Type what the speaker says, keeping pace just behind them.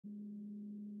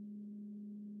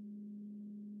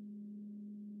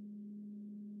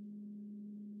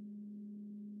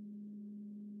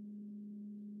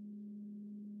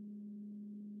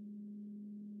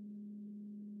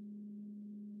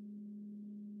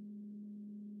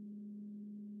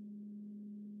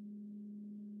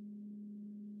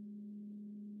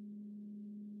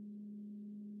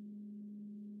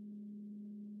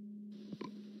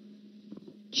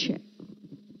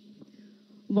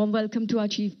Warm welcome to our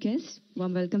chief guest.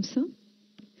 Warm welcome, sir.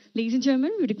 Ladies and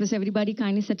gentlemen, we request everybody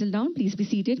kindly settle down. Please be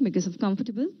seated, make yourself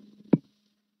comfortable.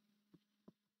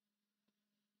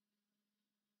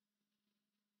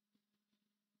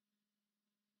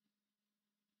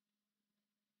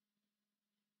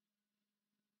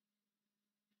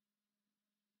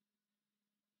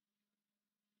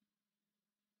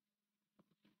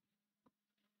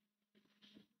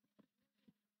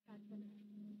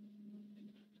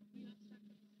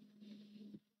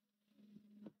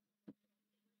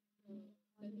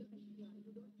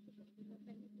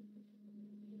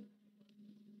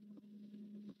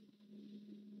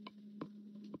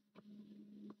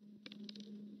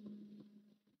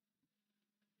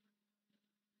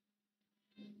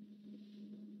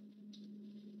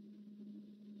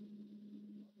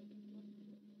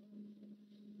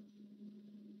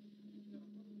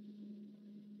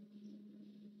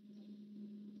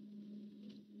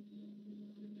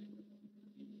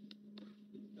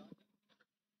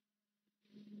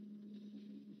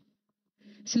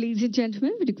 So, ladies and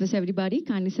gentlemen, we request everybody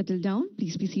kindly settle down.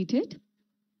 Please be seated.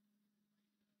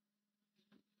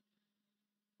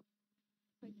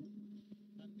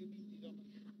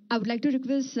 I would like to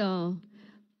request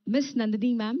Miss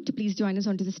Nandini ma'am to please join us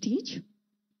onto the stage.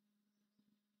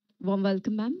 Warm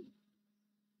welcome, ma'am.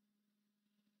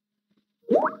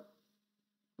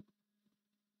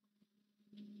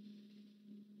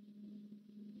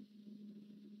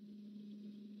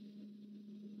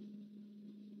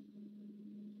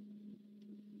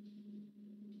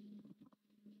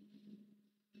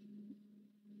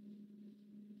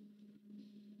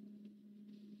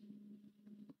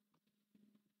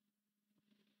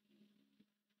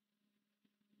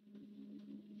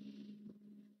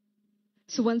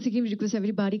 So once again, we request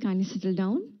everybody kindly settle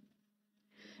down.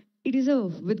 It is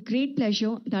with great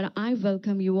pleasure that I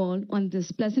welcome you all on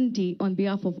this pleasant day on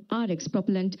behalf of RX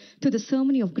Propellant to the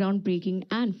ceremony of groundbreaking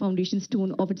and foundation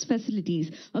stone of its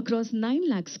facilities across 9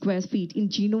 lakh square feet in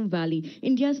Genome Valley,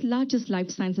 India's largest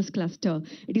life sciences cluster.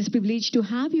 It is a privilege to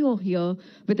have you all here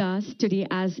with us today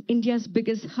as India's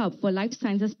biggest hub for life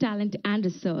sciences talent and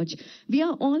research. We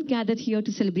are all gathered here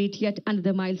to celebrate yet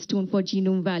another milestone for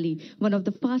Genome Valley, one of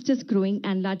the fastest growing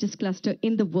and largest cluster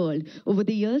in the world. Over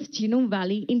the years, Genome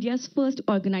Valley, India's first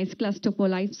organized cluster for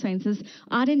life sciences,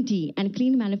 R&D and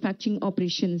clean manufacturing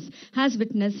operations, has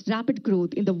witnessed rapid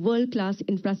growth in the world-class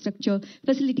infrastructure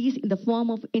facilities in the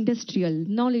form of industrial,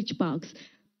 knowledge parks,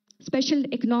 special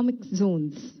economic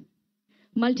zones,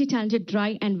 multi-talented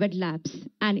dry and wet labs,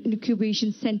 and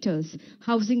incubation centers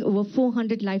housing over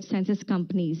 400 life sciences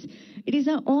companies. It is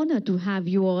our honor to have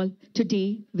you all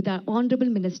today with our Honorable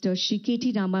Minister Shri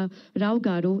KT Rama Rao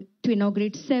Garu to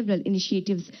inaugurate several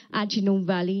initiatives at Genome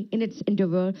Valley in its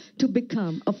endeavor to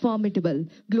become a formidable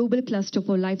global cluster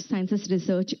for life sciences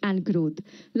research and growth.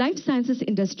 Life sciences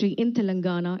industry in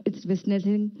Telangana is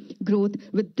witnessing growth.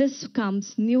 With this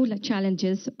comes new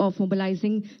challenges of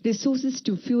mobilizing resources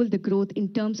to fuel the growth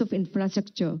in terms of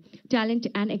infrastructure, talent,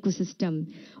 and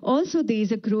ecosystem. Also, there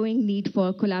is a growing need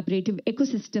for collaborative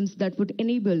ecosystems that would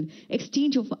enable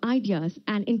exchange of ideas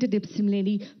and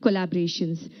interdisciplinary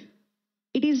collaborations.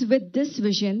 It is with this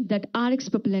vision that RX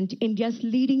Propellant, India's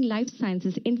leading life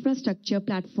sciences infrastructure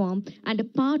platform and a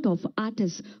part of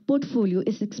ARTIS portfolio,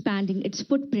 is expanding its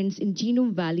footprints in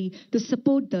Genome Valley to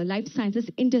support the life sciences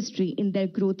industry in their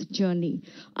growth journey.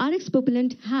 RX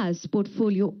Propellant has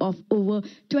portfolio of over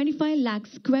 25 lakh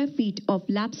square feet of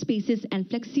lab spaces and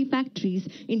flexi factories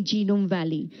in Genome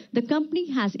Valley. The company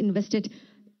has invested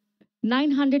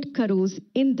 900 crores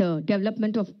in the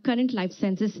development of current life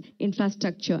sciences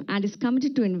infrastructure and is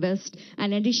committed to invest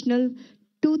an additional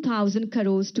 2,000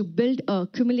 crores to build a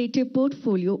cumulative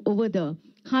portfolio over the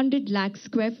 100 lakh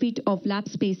square feet of lab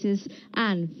spaces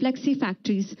and flexi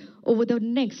factories over the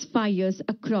next 5 years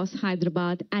across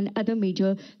Hyderabad and other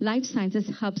major life sciences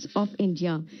hubs of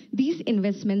India. These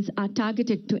investments are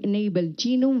targeted to enable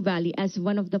Genome Valley as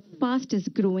one of the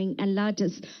fastest growing and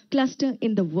largest cluster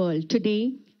in the world.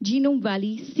 Today, Genome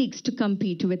Valley seeks to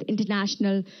compete with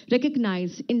international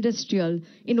recognized industrial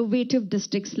innovative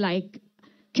districts like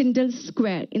Kindle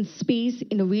Square in space,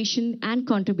 innovation, and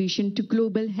contribution to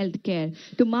global healthcare.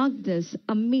 To mark this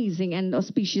amazing and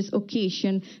auspicious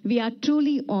occasion, we are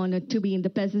truly honored to be in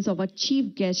the presence of our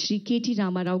chief guest, Shri KT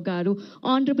Rama Rao Garu,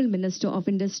 Honorable Minister of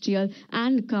Industrial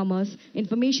and Commerce,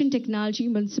 Information Technology,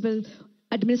 Municipal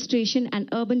Administration and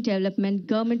Urban Development,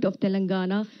 Government of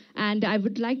Telangana. And I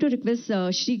would like to request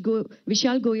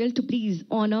Vishal Goyal to please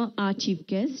honor our chief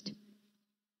guest.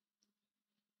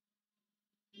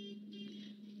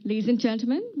 Ladies and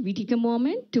gentlemen, we take a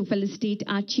moment to felicitate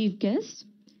our chief guest.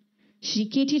 Shri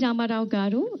KT Ramarao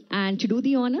Garu. And to do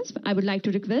the honors, I would like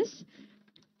to request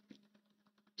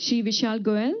Shri Vishal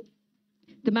Goel,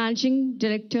 the Managing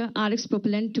Director, RX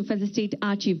Propellant, to felicitate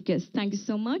our chief guest. Thank you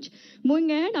so much.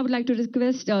 Moving ahead, I would like to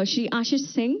request Shri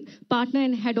Ashish Singh, Partner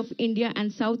and Head of India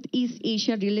and Southeast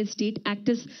Asia Real Estate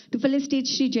Actors, to felicitate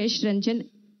Shri Jayesh Ranjan,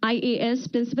 IAS,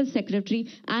 Principal Secretary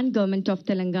and Government of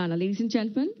Telangana. Ladies and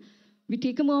gentlemen, we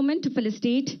take a moment to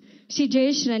felicitate Shri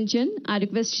Jayesh Ranjan. I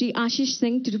request Shri Ashish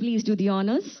Singh to please do the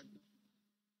honors.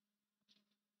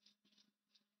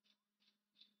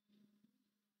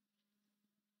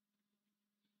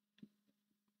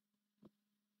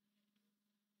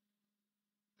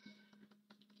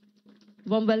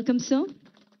 Warm welcome, sir.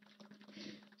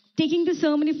 Taking the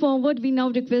ceremony forward, we now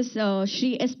request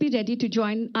Shri S.P. Reddy to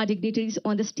join our dignitaries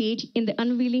on the stage in the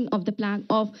unveiling of the plan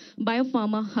of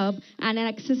Biopharma Hub and an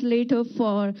accelerator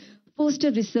for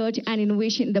foster research and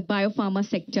innovation in the biopharma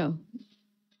sector.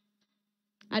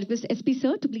 I request SP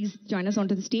sir to please join us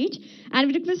onto the stage. And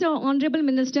we request our Honorable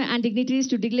Minister and dignitaries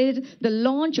to declare the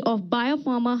launch of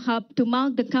Biopharma Hub to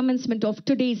mark the commencement of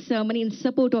today's ceremony in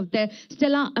support of their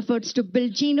stellar efforts to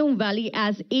build Genome Valley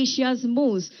as Asia's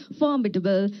most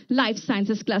formidable life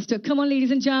sciences cluster. Come on,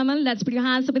 ladies and gentlemen, let's put your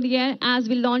hands up in the air as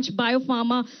we launch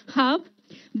Biopharma Hub.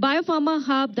 Biopharma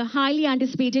Hub, the highly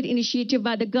anticipated initiative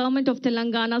by the Government of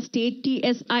Telangana State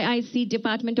TSIIC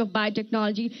Department of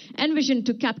Biotechnology, envisioned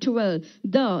to capture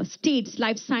the state's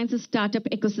life sciences startup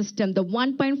ecosystem. The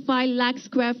 1.5 lakh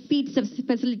square feet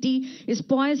facility is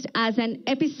poised as an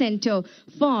epicenter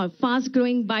for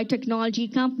fast-growing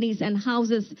biotechnology companies and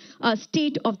houses a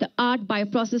state-of-the-art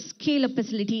bioprocess scale-up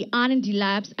facility, R&D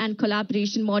labs, and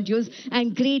collaboration modules,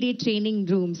 and grade A training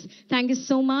rooms. Thank you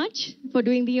so much for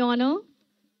doing the honor.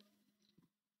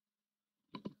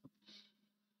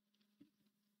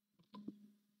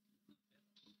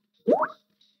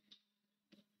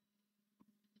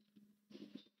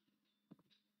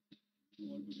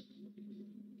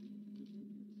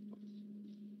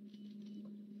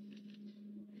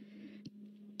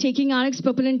 Taking RX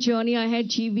propellant journey ahead,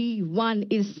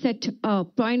 GV1 is set a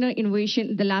pioneer innovation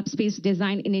in the lab space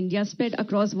design in India, spread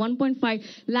across 1.5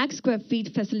 lakh square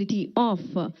feet facility of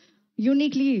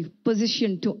uniquely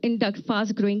positioned to induct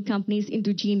fast-growing companies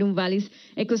into Genome Valley's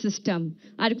ecosystem.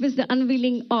 I request the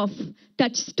unveiling of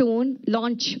Touchstone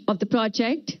launch of the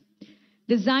project.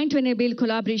 Designed to enable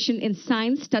collaboration in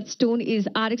science, Touchstone is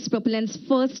RX Propellant's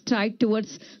first stride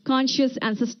towards conscious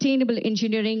and sustainable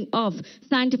engineering of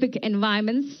scientific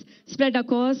environments. Spread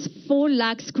across 4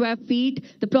 lakh square feet,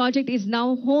 the project is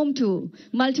now home to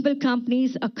multiple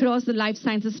companies across the life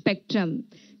sciences spectrum.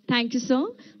 Thank you, sir.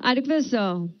 I request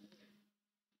Mr.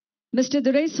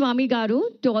 Durai Swami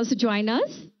Garu to also join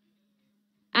us,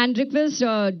 and request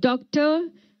Dr.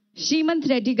 Shrimant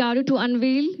Reddy Garu to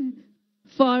unveil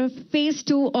for phase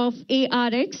 2 of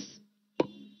ARX.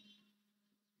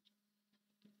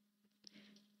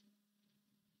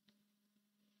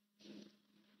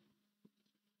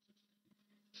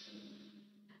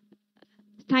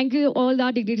 Thank you all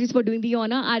our dignitaries for doing the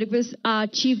honor. I request our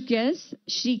chief guest,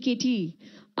 Shri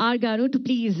KTR Garu, to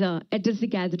please address the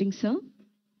gathering, sir.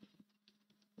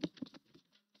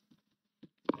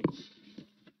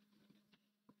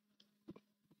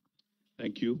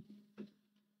 Thank you.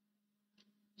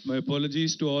 My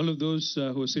apologies to all of those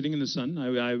who are sitting in the sun.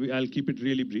 I'll keep it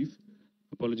really brief.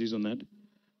 Apologies on that.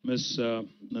 Ms.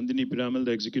 Nandini Piramal,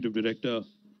 the Executive Director,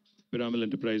 Piramal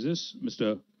Enterprises.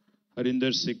 Mr.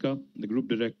 Harinder Sikka, the Group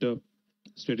Director,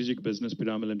 Strategic Business,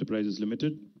 Piramal Enterprises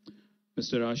Limited.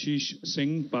 Mr. Ashish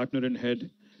Singh, Partner and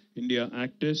Head, India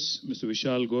Actis. Mr.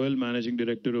 Vishal Goel, Managing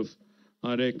Director of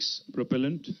RX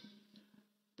Propellant.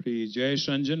 Shri Jayesh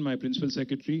Ranjan, my Principal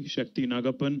Secretary. Shakti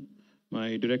Nagappan,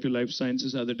 my Director of Life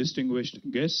Sciences, other distinguished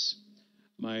guests,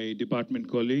 my department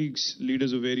colleagues,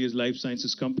 leaders of various life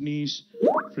sciences companies,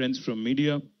 friends from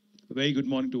media. A very good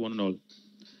morning to one and all.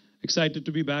 Excited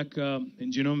to be back in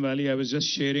Genome Valley. I was just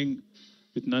sharing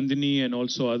with Nandini and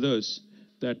also others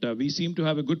that we seem to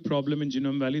have a good problem in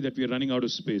Genome Valley, that we are running out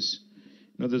of space.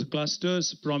 You know, the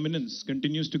cluster's prominence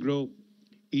continues to grow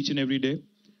each and every day,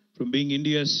 from being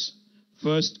India's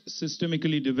first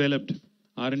systemically developed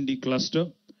R&D cluster,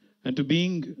 and to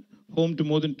being home to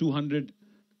more than 200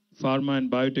 pharma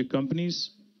and biotech companies.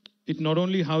 It not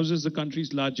only houses the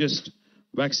country's largest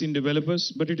vaccine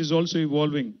developers, but it is also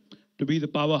evolving to be the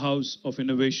powerhouse of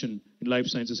innovation in life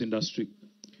sciences industry.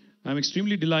 I'm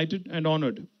extremely delighted and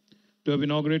honored to have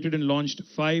inaugurated and launched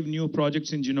 5 new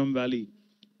projects in Genome Valley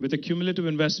with a cumulative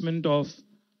investment of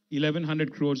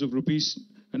 1,100 crores of rupees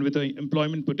and with an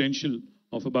employment potential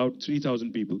of about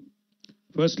 3,000 people.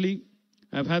 Firstly,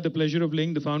 I've had the pleasure of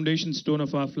laying the foundation stone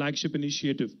of our flagship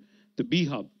initiative, the B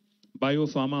Hub,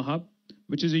 Biopharma Hub,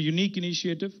 which is a unique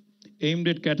initiative aimed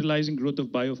at catalyzing growth of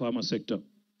biopharma sector.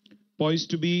 Poised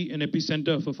to be an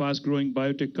epicenter for fast-growing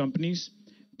biotech companies,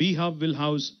 B Hub will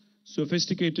house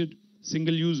sophisticated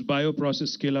single-use bioprocess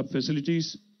scale-up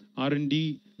facilities,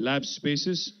 R&D lab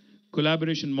spaces,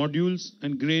 collaboration modules,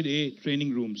 and grade A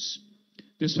training rooms.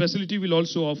 This facility will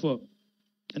also offer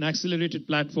an accelerated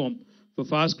platform for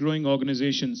fast-growing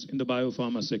organizations in the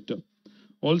biopharma sector.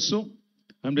 Also,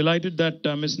 I'm delighted that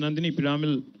Ms. Nandini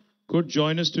Piramal could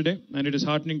join us today, and it is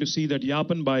heartening to see that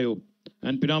Yapan Bio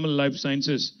and Piramal Life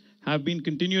Sciences have been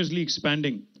continuously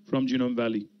expanding from Genome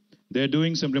Valley. They're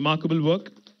doing some remarkable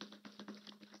work,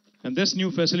 and this new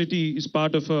facility is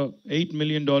part of a $8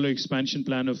 million expansion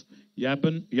plan of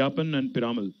Yapan and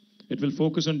Piramal. It will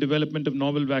focus on development of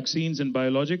novel vaccines and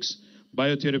biologics,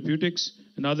 biotherapeutics,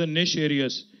 and other niche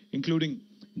areas, including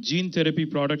gene therapy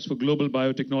products for global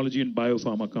biotechnology and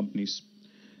biopharma companies.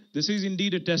 This is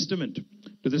indeed a testament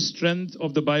to the strength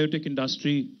of the biotech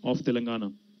industry of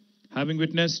Telangana. Having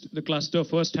witnessed the cluster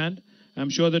firsthand, I'm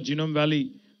sure that Genome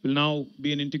Valley will now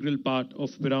be an integral part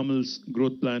of Piramal's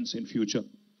growth plans in future.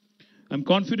 I'm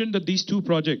confident that these two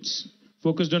projects,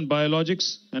 focused on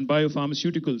biologics and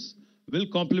biopharmaceuticals, will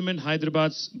complement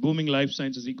Hyderabad's booming life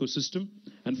sciences ecosystem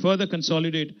and further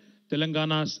consolidate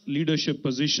Telangana's leadership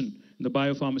position in the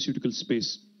biopharmaceutical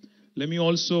space. Let me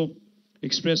also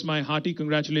express my hearty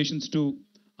congratulations to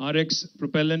RX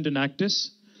Propellant and Actis,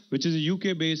 which is a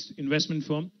UK-based investment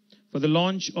firm, for the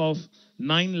launch of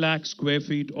 9 lakh square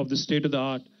feet of the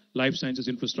state-of-the-art life sciences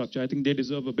infrastructure. I think they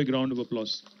deserve a big round of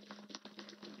applause.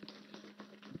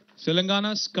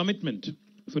 Telangana's commitment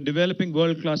for developing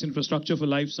world-class infrastructure for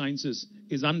life sciences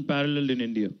is unparalleled in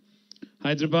India.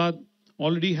 Hyderabad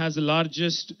already has the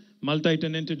largest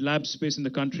multi-tenanted lab space in the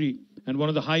country and one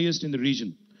of the highest in the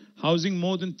region, housing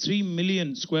more than 3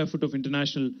 million square foot of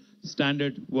international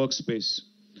standard workspace.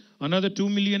 Another 2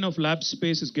 million of lab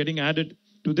space is getting added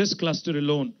to this cluster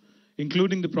alone,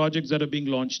 including the projects that are being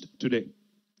launched today.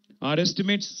 Our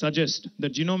estimates suggest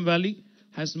that Genome Valley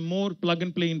has more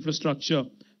plug-and-play infrastructure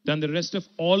than the rest of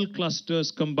all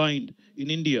clusters combined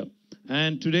in India.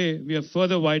 And today, we are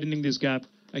further widening this gap.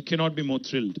 I cannot be more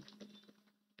thrilled.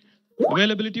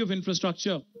 Availability of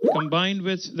infrastructure, combined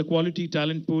with the quality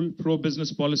talent pool,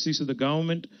 pro-business policies of the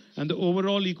government, and the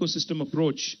overall ecosystem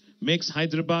approach, makes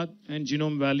Hyderabad and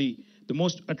Genome Valley the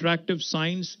most attractive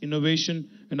science, innovation,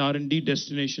 and R&D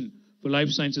destination for life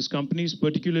sciences companies,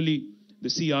 particularly the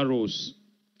CROs.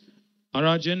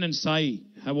 Aragen and Sai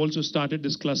have also started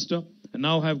this cluster and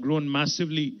now have grown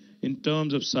massively in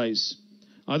terms of size.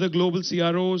 Other global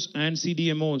CROs and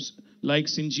CDMOs like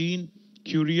Syngene,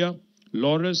 Curia,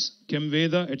 Laurus,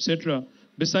 Chemveda, etc.,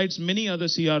 besides many other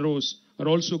CROs, are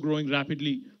also growing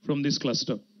rapidly from this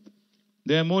cluster.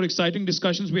 There are more exciting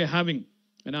discussions we are having,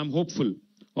 and I'm hopeful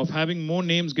of having more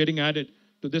names getting added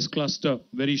to this cluster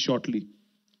very shortly.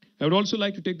 I would also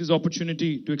like to take this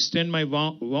opportunity to extend my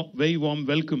very warm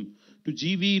welcome to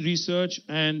GV Research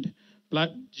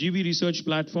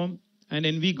Platform and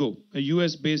Envigo, a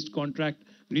US-based contract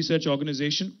research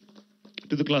organization,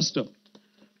 to the cluster.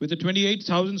 With a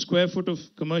 28,000 square foot of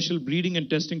commercial breeding and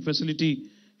testing facility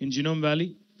in Genome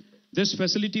Valley, this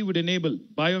facility would enable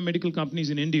biomedical companies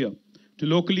in India to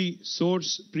locally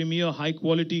source premier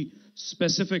high-quality,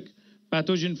 specific,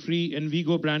 pathogen-free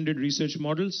Envigo branded research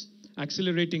models,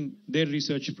 accelerating their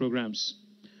research programs.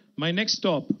 My next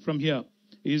stop from here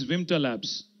is Vimta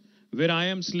Labs, where I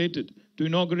am slated to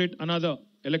inaugurate another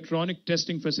electronic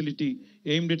testing facility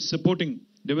aimed at supporting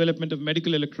development of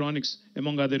medical electronics,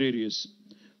 among other areas.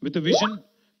 With a vision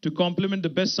to complement the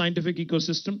best scientific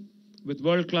ecosystem with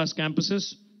world-class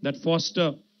campuses that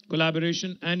foster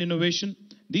collaboration and innovation,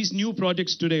 these new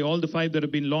projects today, all the 5 that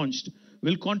have been launched,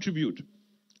 will contribute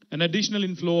an additional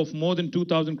inflow of more than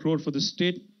 2,000 crore for the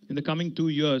state in the coming 2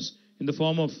 years in the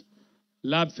form of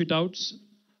lab fit-outs,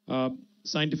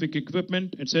 scientific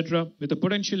equipment, etc., with a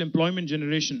potential employment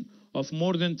generation of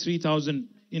more than 3,000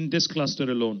 in this cluster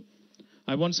alone.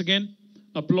 I once again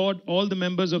applaud all the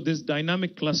members of this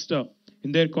dynamic cluster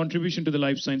in their contribution to the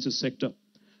life sciences sector.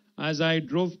 As I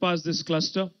drove past this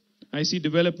cluster, I see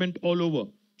development all over,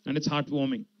 and it's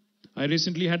heartwarming. I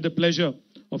recently had the pleasure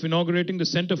of inaugurating the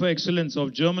Center for Excellence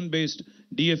of German-based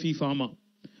DFE Pharma.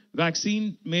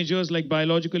 Vaccine majors like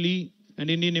Biological E and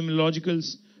Indian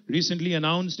Immunologicals recently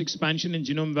announced expansion in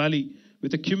Genome Valley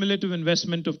with a cumulative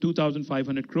investment of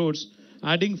 2,500 crores,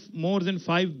 adding more than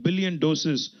 5 billion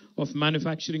doses of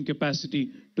manufacturing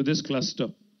capacity to this cluster.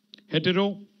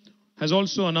 Hetero has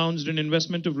also announced an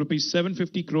investment of rupees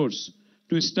 750 crores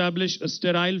to establish a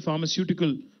sterile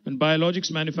pharmaceutical and biologics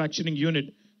manufacturing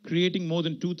unit, creating more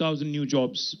than 2,000 new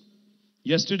jobs.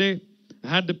 Yesterday, I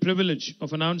had the privilege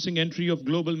of announcing entry of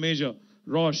global major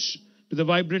Roche to the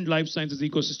vibrant life sciences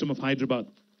ecosystem of Hyderabad.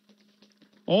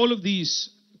 All of these,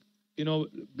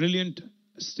 brilliant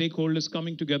stakeholders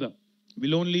coming together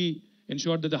will only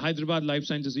ensure that the Hyderabad life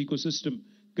sciences ecosystem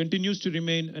continues to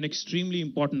remain an extremely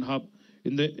important hub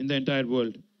in the entire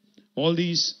world. All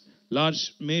these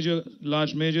large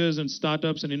majors and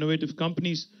startups and innovative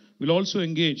companies will also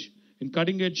engage in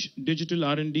cutting-edge digital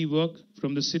R&D work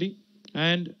from the city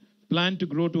and plan to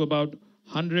grow to about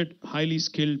 100 highly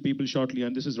skilled people shortly,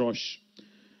 and this is Roche.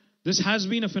 This has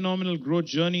been a phenomenal growth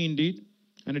journey indeed,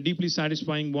 and a deeply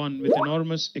satisfying one with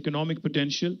enormous economic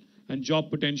potential and job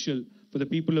potential for the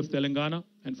people of Telangana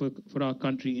and for our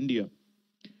country, India.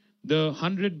 The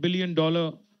 $100 billion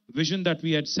vision that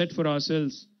we had set for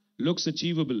ourselves looks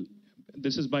achievable.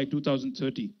 This is by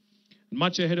 2030,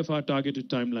 much ahead of our targeted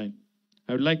timeline.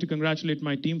 I would like to congratulate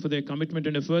my team for their commitment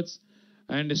and efforts,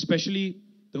 and especially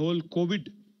the whole COVID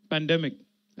pandemic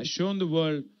has shown the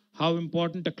world how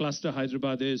important a cluster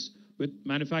Hyderabad is, with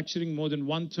manufacturing more than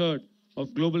 1/3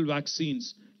 of global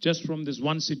vaccines just from this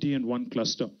one city and one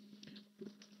cluster.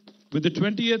 With the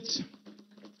 20th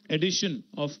edition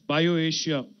of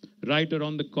BioAsia right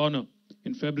around the corner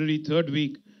in February 3rd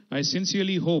week, I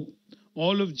sincerely hope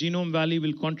all of Genome Valley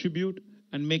will contribute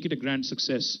and make it a grand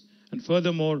success. And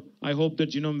furthermore, I hope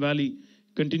that Genome Valley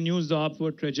continues the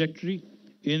upward trajectory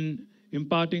in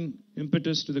imparting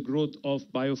impetus to the growth of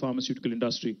biopharmaceutical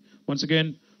industry. Once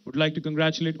again, would like to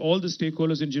congratulate all the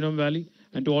stakeholders in Genome Valley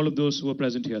and to all of those who are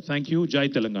present here. Thank you. Jai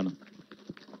Telangana.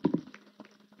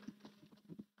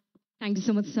 Thank you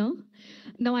so much, sir.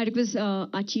 Now I request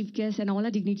our chief guests and all our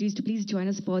dignitaries to please join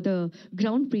us for the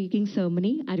groundbreaking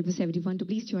ceremony. I request everyone to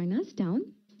please join us down.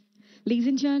 Ladies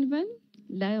and gentlemen,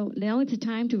 now it's a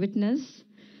time to witness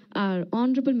our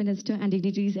Honorable Minister and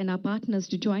dignitaries and our partners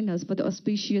to join us for the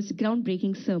auspicious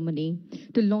groundbreaking ceremony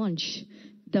to launch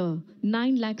the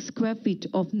 9 lakh square feet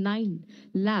of 9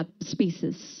 lab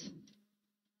spaces.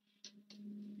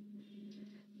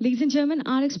 Ladies and gentlemen,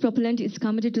 RX Propellant is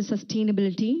committed to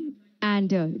sustainability and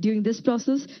during this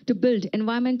process to build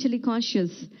environmentally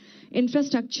conscious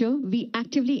infrastructure, we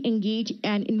actively engage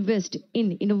and invest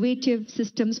in innovative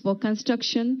systems for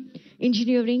construction,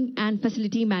 engineering, and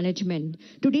facility management.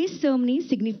 Today's ceremony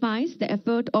signifies the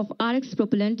effort of RX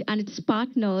Propellant and its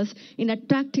partners in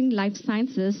attracting life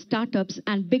sciences, startups,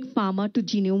 and big pharma to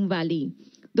Genome Valley.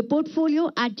 The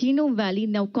portfolio at Genome Valley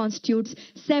now constitutes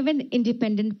 7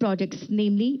 independent projects,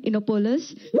 namely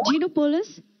INNOPOLIS,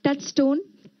 Genopolis, Touchstone,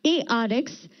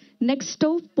 ARX,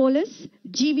 Nextopolis,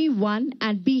 GV1,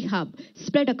 and B-Hub,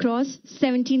 spread across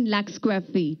 17 lakh square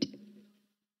feet.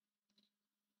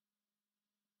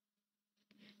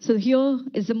 So here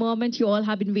is the moment you all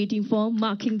have been waiting for,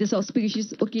 marking this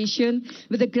auspicious occasion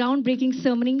with a groundbreaking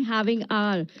ceremony having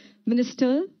our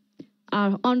Minister,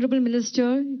 our Honorable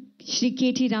Minister, Shri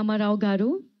K.T. Ramarao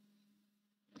Garu,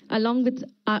 along with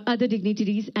our other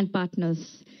dignitaries and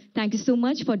partners. Thank you so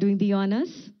much for doing the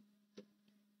honors.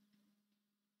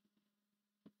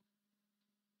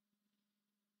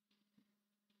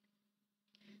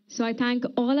 So I thank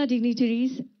all our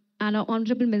dignitaries and our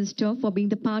Honorable Minister for being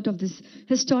the part of this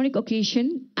historic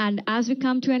occasion. And as we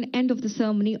come to an end of the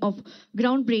ceremony of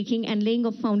groundbreaking and laying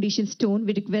of foundation stone,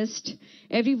 we request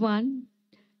everyone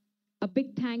a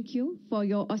big thank you for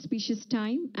your auspicious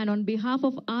time. And on behalf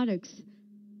of RX,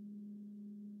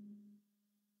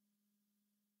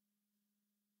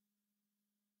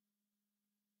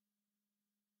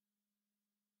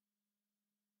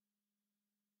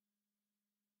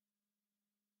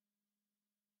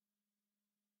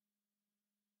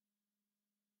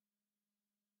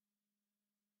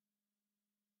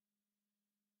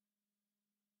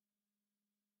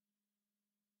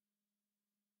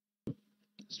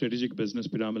 Strategic Business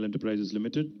Piramal Enterprises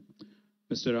Limited,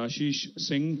 Mr. Ashish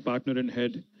Singh, Partner and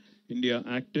Head, India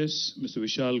Actis, Mr.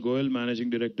 Vishal Goyal, Managing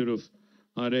Director of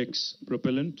RX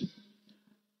Propellant,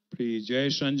 Pri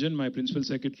Jayesh Ranjan, my Principal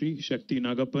Secretary, Shakti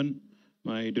Nagapan,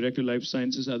 my Director of Life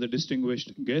Sciences, other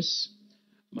distinguished guests,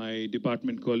 my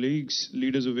department colleagues,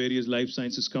 leaders of various life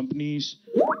sciences companies,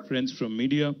 friends from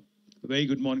media. A very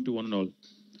good morning to one and all.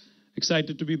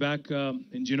 Excited to be back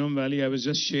in Genome Valley. I was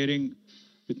just sharing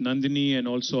with Nandini and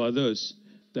also others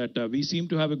that we seem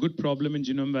to have a good problem in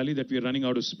Genome Valley that we are running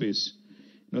out of space.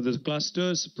 The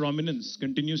cluster's prominence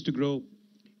continues to grow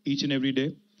each and every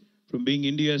day, from being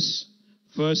India's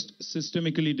first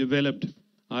systemically developed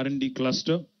R&D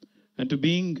cluster and to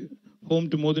being home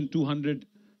to more than 200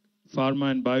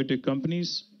 pharma and biotech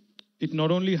companies. It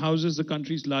not only houses the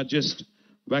country's largest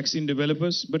vaccine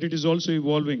developers, but it is also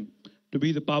evolving to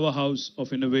be the powerhouse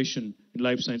of innovation in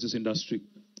life sciences industry.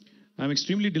 I'm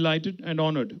extremely delighted and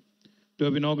honored to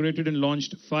have inaugurated and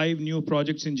launched 5 new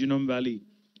projects in Genome Valley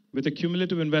with a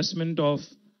cumulative investment of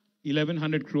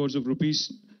 1,100 crores of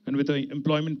rupees and with an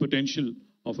employment potential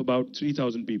of about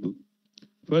 3,000 people.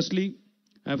 Firstly,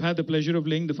 I've had the pleasure of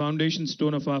laying the foundation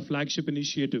stone of our flagship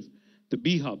initiative, the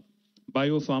B-Hub,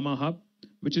 Biopharma Hub,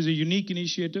 which is a unique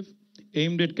initiative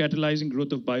aimed at catalyzing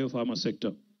growth of biopharma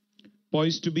sector.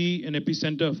 Poised to be an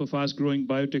epicenter for fast-growing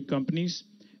biotech companies,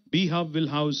 B-Hub will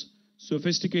house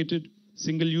sophisticated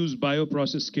single-use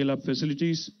bioprocess scale-up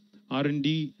facilities,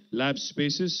 R&D lab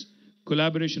spaces,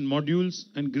 collaboration modules,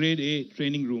 and Grade A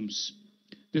training rooms.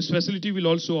 This facility will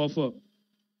also offer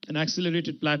an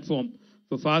accelerated platform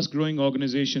for fast-growing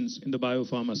organizations in the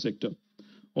biopharma sector.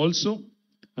 Also,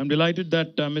 I'm delighted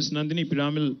that Ms. Nandini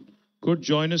Piramal could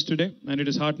join us today, and it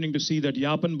is heartening to see that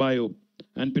Yapan Bio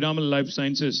and Piramal Life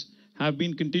Sciences have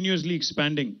been continuously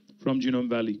expanding from Genome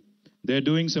Valley. They're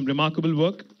doing some remarkable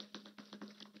work,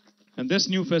 and this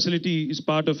new facility is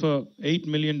part of a $8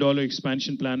 million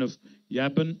expansion plan of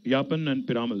Yapan and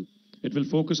Piramal. It will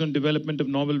focus on development of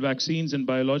novel vaccines and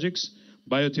biologics,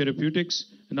 biotherapeutics,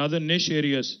 and other niche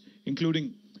areas,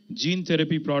 including gene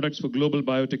therapy products for global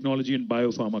biotechnology and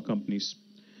biopharma companies.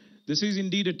 This is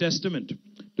indeed a testament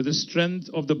to the strength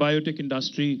of the biotech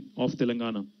industry of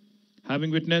Telangana.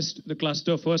 Having witnessed the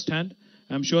cluster firsthand,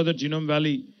 I'm sure that Genome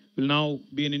Valley will now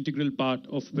be an integral part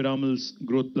of Piramal's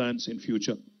growth plans in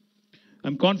future.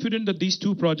 I'm confident that these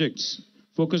 2 projects,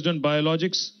 focused on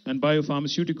biologics and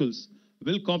biopharmaceuticals,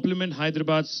 will complement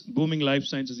Hyderabad's booming life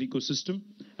sciences ecosystem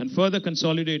and further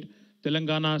consolidate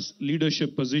Telangana's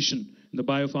leadership position in the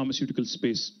biopharmaceutical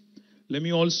space. Let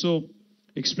me also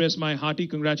express my hearty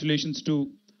congratulations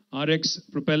to RX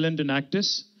Propellant and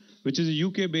Actis, which is a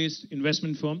UK-based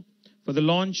investment firm, for the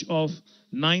launch of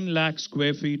 9 lakh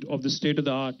square feet of the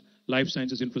state-of-the-art life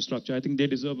sciences infrastructure. I think they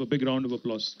deserve a big round of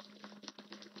applause.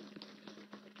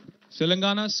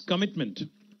 Telangana's commitment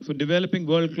for developing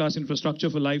world-class infrastructure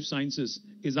for life sciences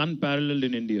is unparalleled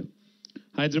in India.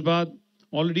 Hyderabad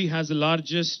already has the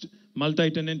largest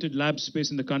multi-tenanted lab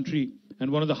space in the country and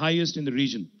one of the highest in the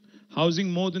region, housing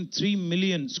more than 3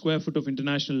 million square foot of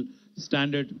international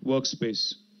standard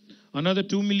workspace. Another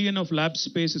 2 million of lab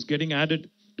space is getting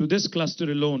added to this cluster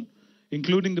alone,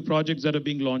 including the projects that are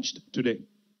being launched today.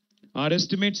 Our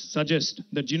estimates suggest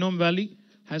that Genome Valley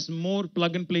has more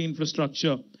plug-and-play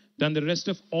infrastructure than the rest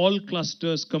of all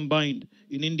clusters combined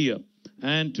in India.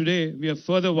 And today, we are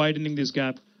further widening this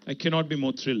gap. I cannot be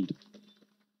more thrilled.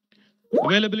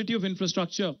 Availability of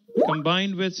infrastructure,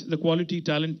 combined with the quality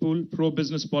talent pool,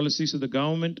 pro-business policies of the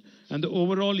government, and the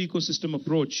overall ecosystem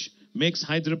approach, makes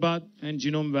Hyderabad and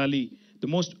Genome Valley the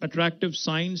most attractive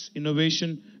science,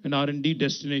 innovation, and R&D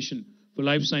destination for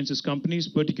life sciences companies,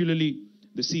 particularly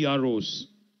the CROs.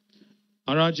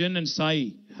 Arajan and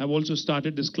Sai have also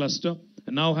started this cluster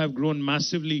and now have grown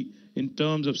massively in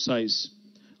terms of size.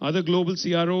 Other global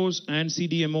CROs and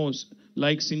CDMOs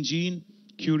like Syngene,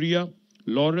 Curia,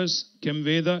 Laurus,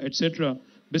 Chemveda, etc.,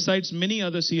 besides many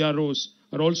other CROs,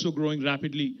 are also growing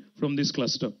rapidly from this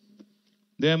cluster.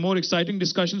 There are more exciting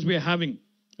discussions we are having,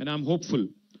 and I'm hopeful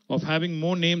of having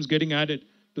more names getting added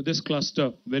to this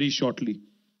cluster very shortly.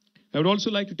 I would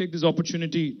also like to take this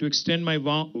opportunity to extend my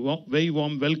very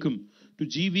warm welcome to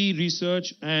GV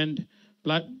Research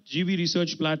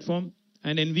Platform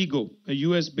and Envigo, a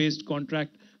US-based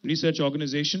contract research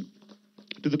organization,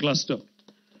 to the cluster.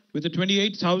 With a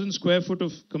 28,000 square foot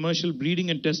of commercial breeding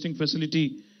and testing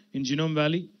facility in Genome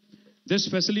Valley, this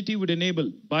facility would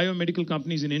enable biomedical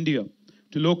companies in India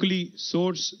to locally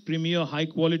source premier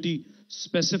high-quality,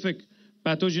 specific,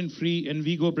 pathogen-free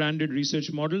Envigo-branded research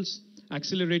models,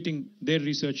 accelerating their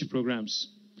research programs.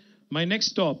 My next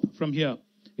stop from here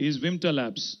is Vimta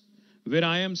Labs, where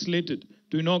I am slated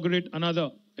to inaugurate another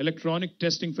electronic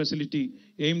testing facility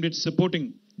aimed at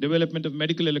supporting development of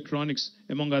medical electronics,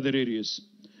 among other areas.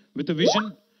 With a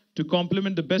vision to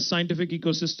complement the best scientific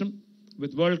ecosystem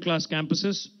with world-class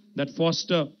campuses that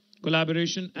foster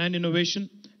collaboration and innovation,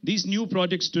 these new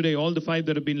projects today, all the 5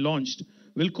 that have been launched,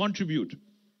 will contribute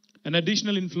an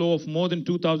additional inflow of more than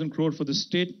 2,000 crore for the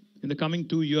state in the coming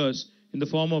 2 years in the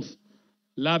form of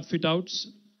lab fit-outs,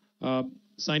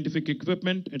 scientific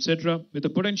equipment, etc., with a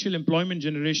potential employment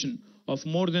generation of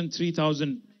more than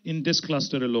 3,000 in this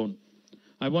cluster alone.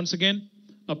 I once again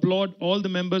applaud all the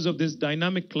members of this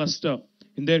dynamic cluster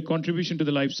in their contribution to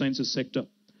the life sciences sector.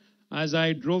 As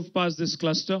I drove past this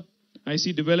cluster, I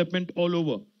see development all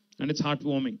over, and it's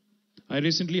heartwarming. I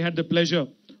recently had the pleasure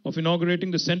of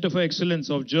inaugurating the Center for Excellence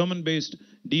of German-based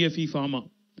DFE Pharma.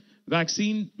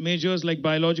 Vaccine majors like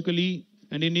Biological E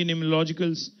and Indian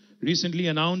Immunologicals recently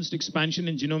announced expansion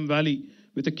in Genome Valley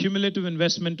with a cumulative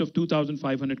investment of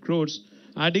 2,500 crores,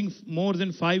 adding more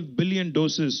than 5 billion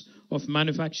doses of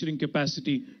manufacturing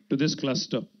capacity to this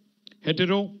cluster.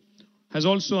 Hetero has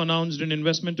also announced an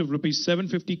investment of rupees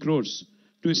 750 crores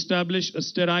to establish a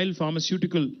sterile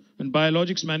pharmaceutical and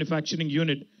biologics manufacturing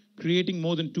unit, creating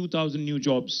more than 2,000 new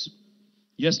jobs.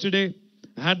 Yesterday,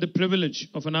 I had the privilege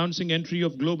of announcing entry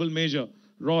of global major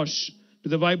Roche to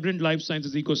the vibrant life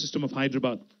sciences ecosystem of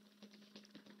Hyderabad.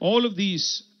 All of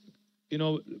these,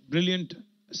 brilliant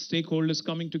stakeholders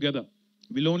coming together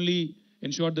will only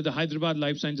ensure that the Hyderabad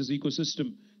life sciences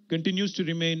ecosystem continues to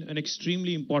remain an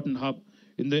extremely important hub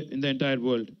in the entire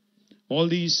world. All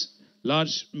these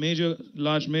large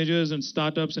majors and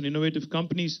startups and innovative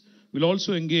companies will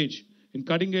also engage in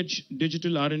cutting-edge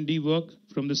digital R&D work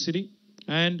from the city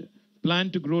and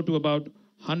plan to grow to about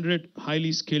 100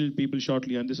 highly skilled people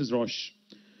shortly, and this is Roche.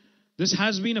 This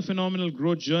has been a phenomenal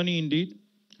growth journey indeed,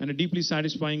 and a deeply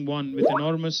satisfying one with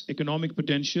enormous economic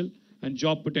potential and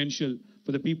job potential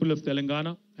for the people of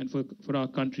Telangana and for our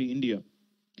country, India.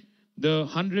 The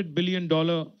 $100 billion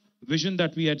vision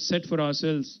that we had set for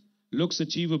ourselves looks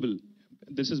achievable.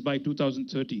 This is by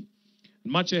 2030,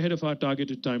 much ahead of our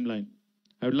targeted timeline.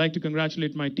 I would like to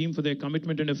congratulate my team for their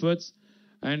commitment and efforts,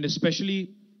 and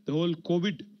especially the whole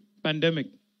COVID pandemic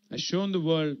has shown the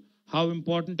world how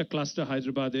important a cluster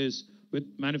Hyderabad is, with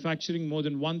manufacturing more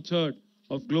than 1/3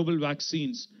 of global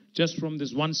vaccines just from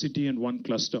this one city and one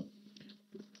cluster.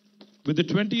 With the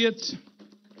 20th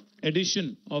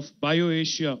edition of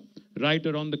BioAsia right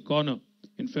around the corner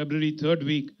in February 3rd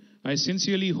week, I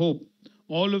sincerely hope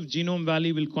all of Genome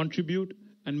Valley will contribute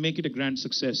and make it a grand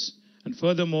success. And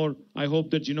furthermore, I hope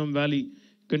that Genome Valley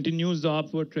continues the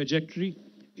upward trajectory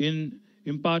in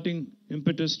imparting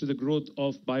impetus to the growth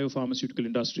of biopharmaceutical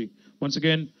industry. Once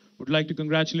again, would like to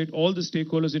congratulate all the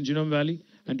stakeholders in Genome Valley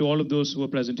and to all of those who are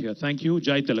present here. Thank you.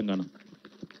 Jai Telangana.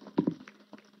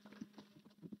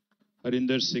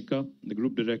 Harinder Sikka, the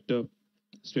Group Director,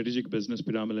 Strategic Business,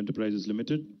 Piramal Enterprises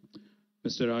Limited.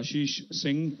 Mr. Ashish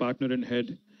Singh, Partner and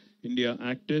Head, India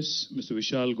Actis. Mr.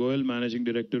 Vishal Goyal, Managing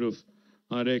Director of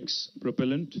RX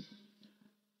Propellant.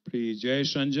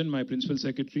 Jayesh Ranjan, my Principal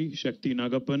Secretary. Shakti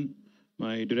Nagappan,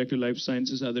 my Director of Life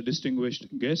Sciences, other distinguished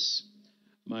guests,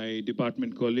 my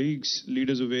department colleagues,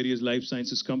 leaders of various life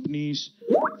sciences companies,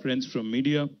 friends from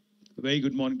media. A very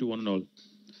good morning to one and all.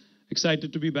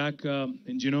 Excited to be back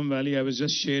in Genome Valley. I was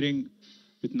just sharing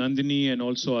with Nandini and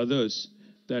also others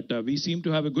that we seem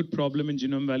to have a good problem in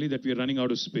Genome Valley, that we are running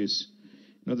out of space.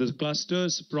 The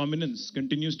cluster's prominence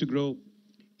continues to grow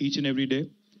each and every day,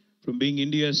 from being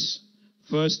India's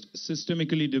first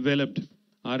systemically developed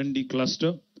R&D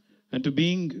cluster and to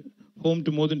being home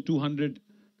to more than 200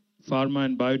 pharma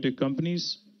and biotech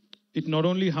companies. It not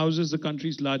only houses the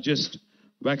country's largest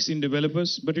vaccine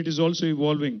developers, but it is also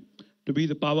evolving to be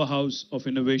the powerhouse of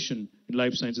innovation in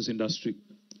life sciences industry.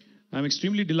 I'm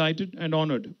extremely delighted and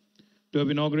honored to have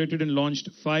inaugurated and launched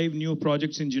 5 new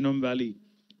projects in Genome Valley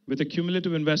with a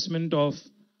cumulative investment of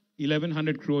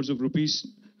 1,100 crores of rupees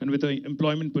and with an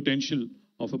employment potential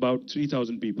of about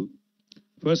 3,000 people.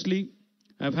 Firstly,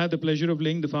 I've had the pleasure of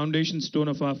laying the foundation stone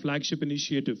of our flagship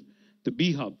initiative, the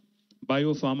B-Hub,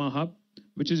 Biopharma Hub,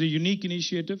 which is a unique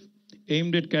initiative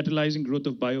aimed at catalyzing growth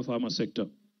of biopharma sector.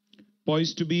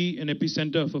 Poised to be an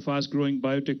epicenter for fast-growing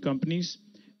biotech companies,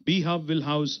 B-Hub will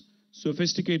house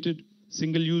sophisticated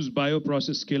single-use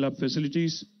bioprocess scale-up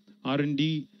facilities,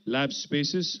 R&D lab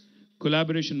spaces,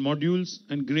 collaboration modules,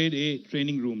 and grade A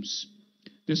training rooms.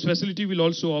 This facility will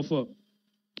also offer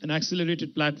an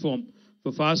accelerated platform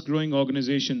for fast-growing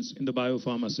organizations in the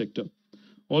biopharma sector.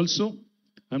 Also,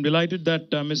 I'm delighted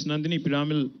that Ms. Nandini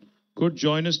Piramal could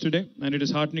join us today, and it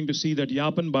is heartening to see that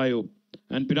Yapan Bio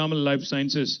and Piramal Life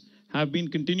Sciences have been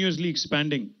continuously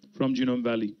expanding from Genome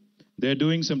Valley. They're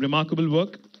doing some remarkable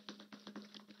work,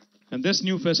 and this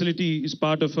new facility is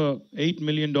part of a $8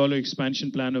 million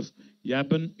expansion plan of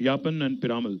Yapan and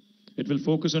Piramal. It will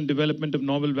focus on development of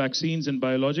novel vaccines and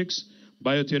biologics,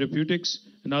 biotherapeutics,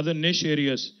 and other niche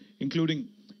areas, including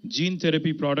gene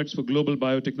therapy products for global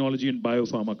biotechnology and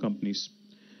biopharma companies.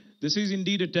 This is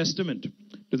indeed a testament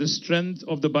to the strength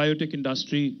of the biotech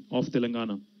industry of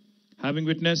Telangana. Having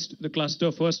witnessed the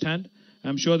cluster firsthand,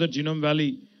 I'm sure that Genome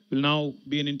Valley will now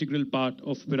be an integral part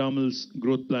of Piramal's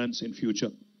growth plans in future.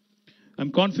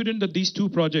 I'm confident that these 2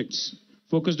 projects,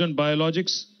 focused on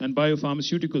biologics and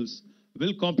biopharmaceuticals,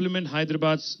 will complement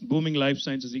Hyderabad's booming life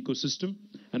sciences ecosystem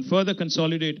and further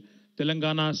consolidate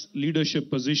Telangana's leadership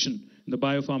position in the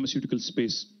biopharmaceutical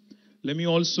space. Let me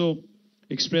also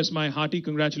express my hearty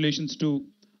congratulations to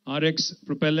RX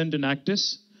Propellant and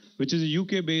Actis, which is a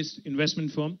UK-based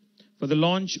investment firm for the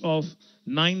launch of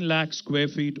 9 lakh square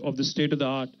feet of the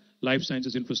state-of-the-art life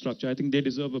sciences infrastructure. I think they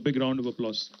deserve a big round of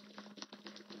applause.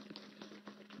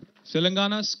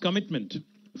 Telangana's commitment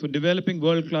for developing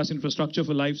world-class infrastructure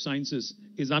for life sciences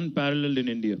is unparalleled in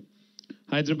India.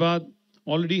 Hyderabad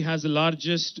already has the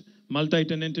largest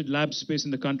multi-tenanted lab space in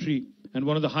the country and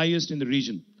one of the highest in the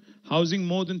region, housing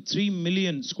more than 3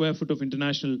 million square foot of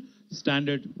international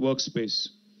standard workspace.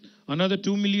 Another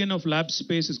 2 million of lab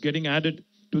space is getting added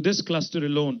to this cluster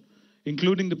alone,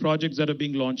 including the projects that are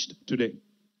being launched today.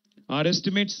 Our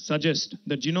estimates suggest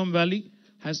that Genome Valley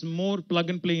has more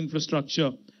plug-and-play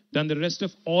infrastructure than the rest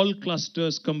of all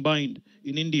clusters combined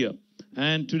in India.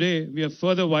 And today, we are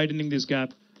further widening this gap.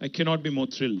 I cannot be more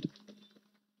thrilled.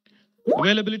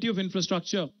 Availability of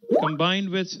infrastructure combined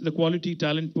with the quality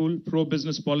talent pool,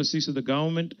 pro-business policies of the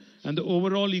government, and the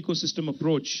overall ecosystem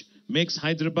approach makes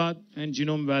Hyderabad and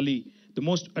Genome Valley the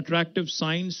most attractive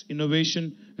science,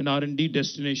 innovation, and R&D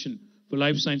destination for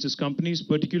life sciences companies,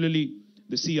 particularly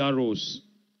the CROs.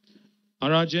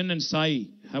 Arajan and Sai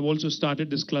have also started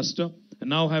this cluster and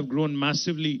now have grown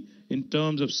massively in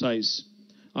terms of size.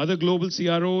 Other global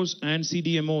CROs and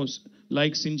CDMOs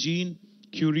like Syngene,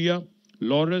 Curia,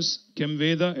 Laurus,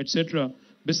 Chemveda, etc.,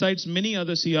 besides many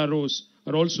other CROs,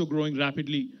 are also growing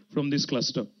rapidly from this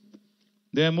cluster.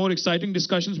 There are more exciting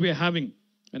discussions we are having,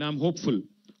 and I'm hopeful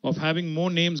of having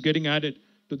more names getting added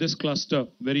to this cluster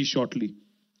very shortly.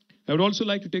 I would also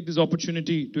like to take this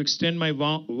opportunity to extend my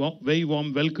very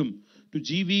warm welcome to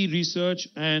GV Research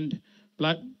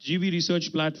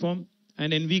Platform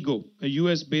and Envigo, a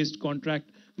US-based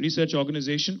contract research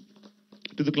organization,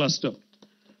 to the cluster.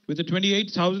 With a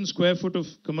 28,000 square foot of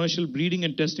commercial breeding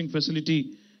and testing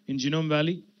facility in Genome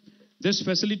Valley, this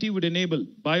facility would enable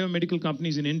biomedical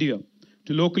companies in India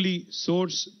to locally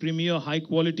source premier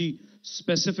high-quality,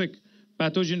 specific,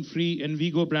 pathogen-free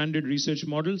Envigo branded research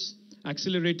models,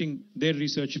 accelerating their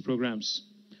research programs.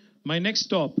 My next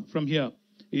stop from here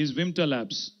is Vimta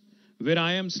Labs, where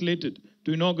I am slated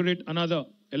to inaugurate another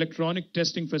electronic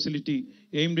testing facility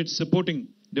aimed at supporting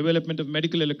development of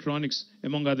medical electronics,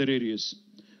 among other areas.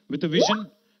 With a vision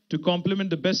to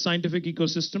complement the best scientific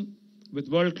ecosystem with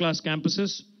world-class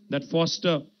campuses that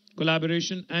foster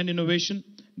collaboration and innovation,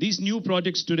 these new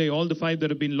projects today, all the 5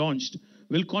 that have been launched,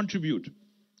 will contribute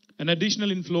an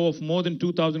additional inflow of more than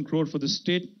 2,000 crore for the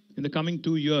state in the coming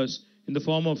 2 years in the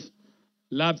form of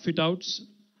lab fit-outs,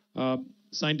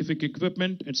 scientific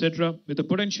equipment, etc., with a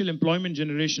potential employment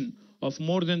generation of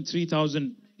more than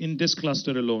 3,000 in this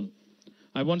cluster alone.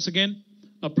 I once again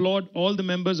applaud all the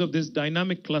members of this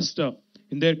dynamic cluster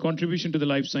in their contribution to the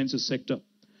life sciences sector.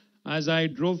 As I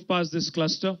drove past this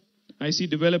cluster, I see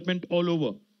development all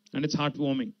over, and it's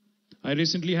heartwarming. I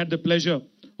recently had the pleasure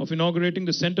of inaugurating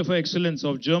the Center for Excellence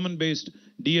of German-based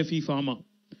DFE Pharma.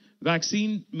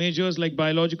 Vaccine majors like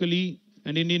Biological E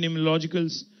and Indian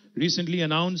Immunologicals recently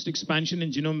announced expansion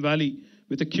in Genome Valley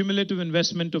with a cumulative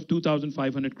investment of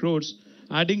 2,500 crores,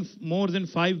 adding more than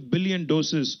 5 billion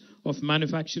doses of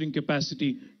manufacturing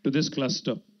capacity to this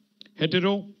cluster.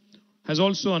 Hetero has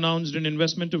also announced an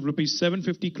investment of rupees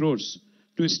 750 crores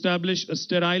to establish a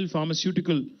sterile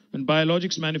pharmaceutical and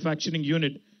biologics manufacturing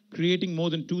unit, creating more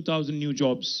than 2,000 new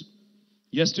jobs.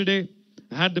 Yesterday,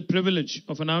 I had the privilege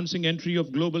of announcing entry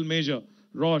of global major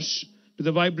Roche to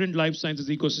the vibrant life sciences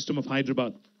ecosystem of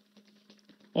Hyderabad.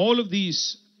 All of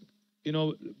these,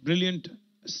 brilliant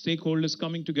stakeholders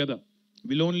coming together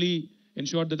will only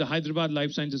ensure that the Hyderabad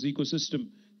life sciences ecosystem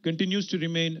continues to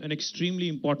remain an extremely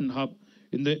important hub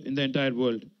in the entire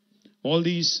world. All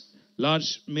these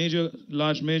large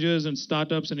majors and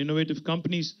startups and innovative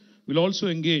companies will also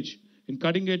engage in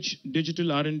cutting-edge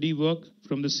digital R&D work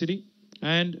from the city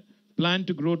and plan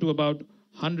to grow to about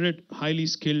 100 highly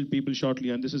skilled people shortly,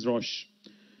 and this is Roche.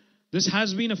 This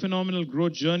has been a phenomenal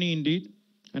growth journey indeed,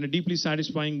 and a deeply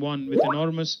satisfying one with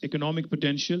enormous economic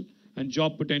potential and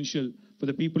job potential for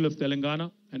the people of Telangana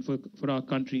and for our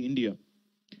country, India.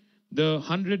 The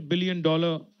 $100 billion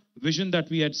vision that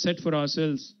we had set for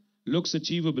ourselves looks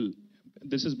achievable.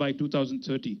 This is by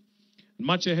 2030,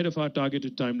 much ahead of our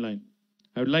targeted timeline.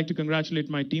 I would like to congratulate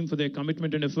my team for their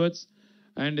commitment and efforts,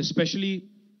 and especially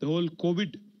the whole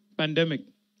COVID pandemic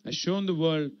has shown the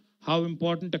world how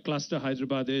important a cluster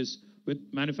Hyderabad is, with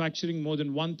manufacturing more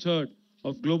than 1/3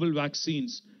 of global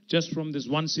vaccines just from this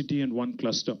one city and one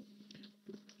cluster.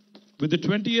 With the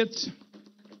 20th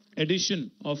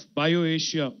edition of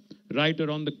BioAsia right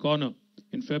around the corner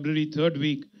in February 3rd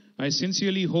week, I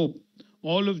sincerely hope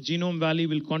all of Genome Valley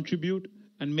will contribute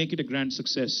and make it a grand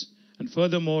success. And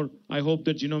furthermore, I hope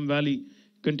that Genome Valley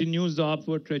continues the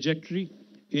upward trajectory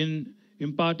in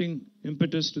imparting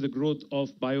impetus to the growth of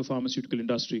biopharmaceutical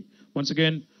industry. Once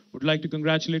again, Would like to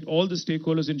congratulate all the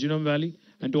stakeholders in Genome Valley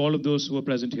and to all of those who are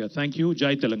present here. Thank you.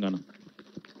 Jai Telangana.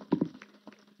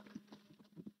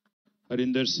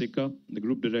 Harinder Sikka, the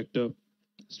Group Director,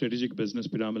 Strategic Business,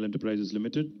 Piramal Enterprises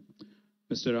Limited.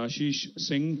 Mr. Ashish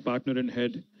Singh, Partner and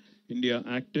Head, India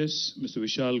Actis. Mr.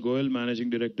 Vishal Goyal, Managing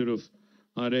Director of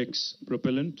RX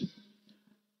Propellant.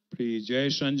 Pri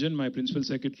Jayesh Ranjan, my Principal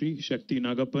Secretary. Shakti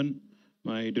Nagapan,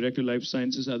 my Director of Life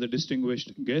Sciences, other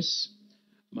distinguished guests.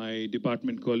 My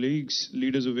department colleagues,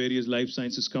 leaders of various life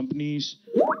sciences companies,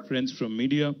 friends from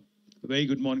media. A very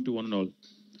good morning to one and all.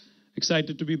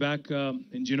 Excited to be back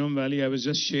in Genome Valley. I was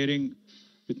just sharing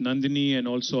with Nandini and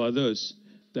also others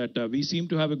that we seem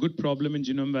to have a good problem in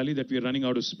Genome Valley that we are running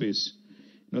out of space.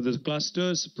 You know, the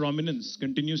cluster's prominence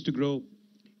continues to grow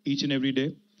each and every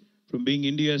day, from being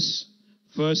India's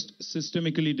first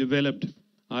systemically developed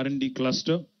R&D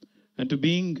cluster and to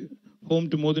being home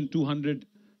to more than 200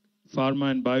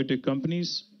 pharma and biotech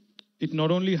companies. It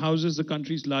not only houses the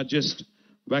country's largest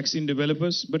vaccine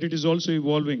developers, but it is also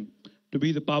evolving to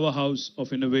be the powerhouse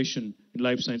of innovation in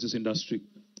life sciences industry.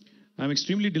 I'm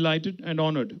extremely delighted and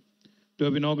honored to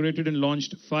have inaugurated and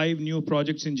launched 5 new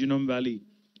projects in Genome Valley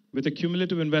with a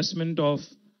cumulative investment of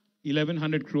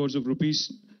 1,100 crores of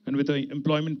rupees and with an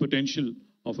employment potential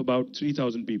of about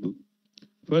 3,000 people.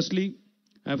 Firstly,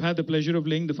 I've had the pleasure of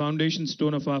laying the foundation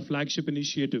stone of our flagship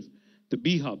initiative, the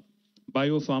B-Hub,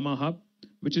 Biopharma Hub,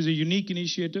 which is a unique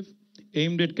initiative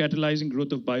aimed at catalyzing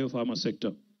growth of biopharma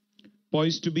sector.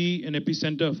 Poised to be an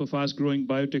epicenter for fast-growing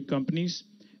biotech companies,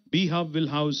 B-Hub will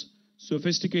house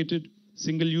sophisticated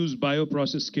single-use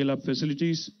bioprocess scale-up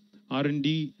facilities,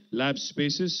 R&D lab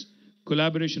spaces,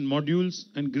 collaboration modules,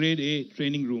 and Grade A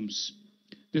training rooms.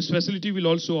 This facility will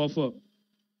also offer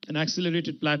an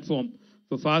accelerated platform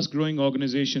for fast-growing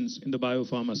organizations in the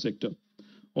biopharma sector.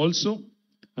 Also,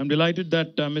 I'm delighted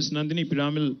that Ms. Nandini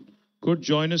Piramal could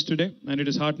join us today, and it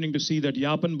is heartening to see that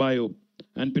Yapan Bio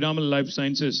and Piramal Life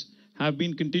Sciences have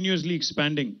been continuously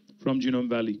expanding from Genome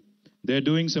Valley. They're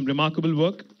doing some remarkable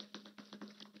work,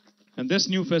 and this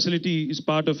new facility is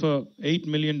part of a $8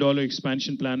 million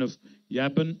expansion plan of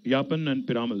Yapan and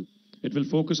Piramal. It will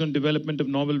focus on development of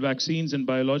novel vaccines and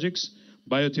biologics,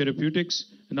 biotherapeutics,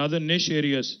 and other niche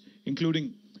areas,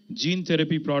 including gene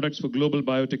therapy products for global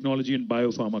biotechnology and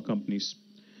biopharma companies.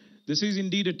 This is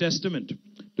indeed a testament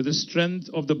to the strength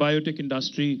of the biotech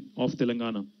industry of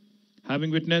Telangana.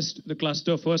 Having witnessed the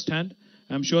cluster firsthand,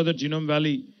 I'm sure that Genome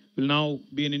Valley will now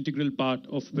be an integral part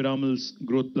of Piramal's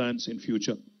growth plans in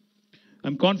future.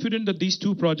 I'm confident that these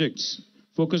 2 projects,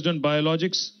 focused on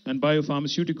biologics and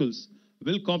biopharmaceuticals,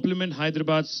 will complement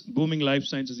Hyderabad's booming life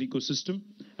sciences ecosystem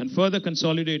and further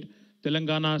consolidate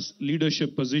Telangana's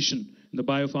leadership position in the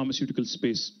biopharmaceutical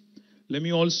space. Let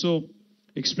me also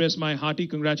express my hearty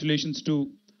congratulations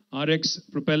to RX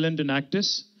Propellant and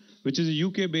Actis, which is a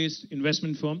UK-based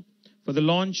investment firm, for the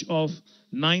launch of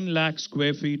 9 lakh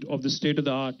square feet of the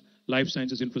state-of-the-art life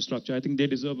sciences infrastructure. I think they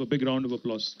deserve a big round of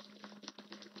applause.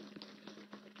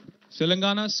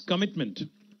 Telangana's commitment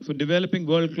for developing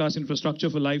world-class infrastructure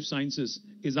for life sciences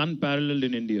is unparalleled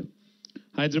in India.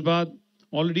 Hyderabad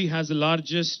already has the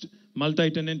largest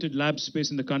multi-tenanted lab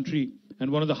space in the country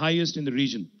and one of the highest in the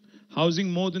region,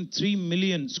 housing more than 3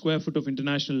 million square foot of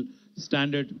international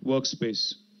standard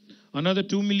workspace. Another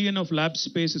 2 million of lab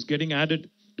space is getting added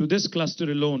to this cluster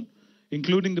alone,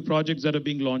 including the projects that are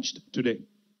being launched today.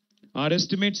 Our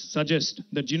estimates suggest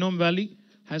that Genome Valley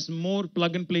has more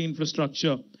plug-and-play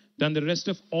infrastructure than the rest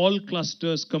of all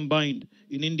clusters combined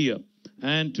in India.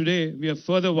 And today, we are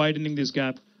further widening this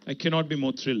gap. I cannot be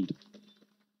more thrilled.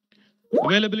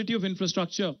 Availability of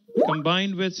infrastructure,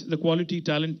 combined with the quality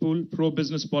talent pool,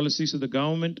 pro-business policies of the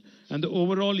government, and the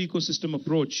overall ecosystem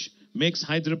approach, makes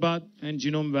Hyderabad and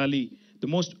Genome Valley the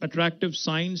most attractive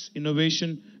science,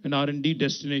 innovation, and R&D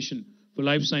destination for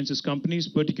life sciences companies,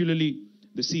 particularly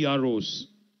the CROs.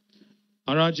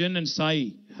 Arajan and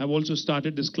Sai have also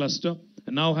started this cluster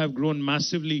and now have grown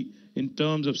massively in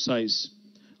terms of size.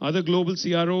 Other global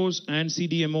CROs and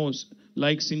CDMOs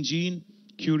like Syngene,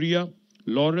 Curia,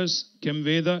 Laurus,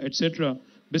 Chemveda, etc.,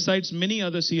 besides many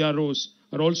other CROs,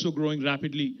 are also growing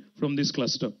rapidly from this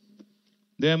cluster.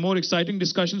 There are more exciting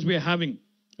discussions we are having,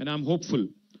 and I'm hopeful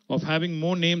of having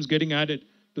more names getting added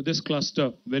to this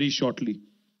cluster very shortly.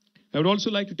 I would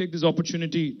also like to take this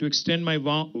opportunity to extend my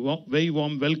very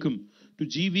warm welcome to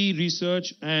GV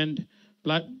Research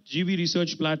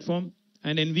Platform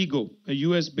and Envigo, a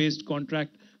US-based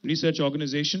contract research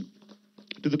organization,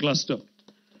 to the cluster.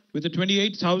 With a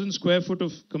 28,000 square foot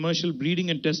of commercial breeding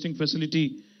and testing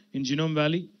facility in Genome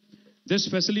Valley, this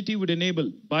facility would enable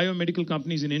biomedical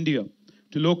companies in India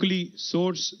to locally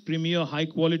source premier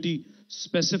high-quality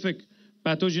specific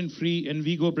pathogen-free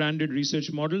Envigo branded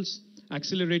research models,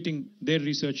 accelerating their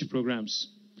research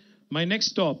programs. My next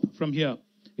stop from here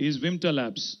is Vimta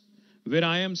Labs, where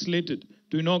I am slated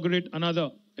to inaugurate another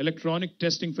electronic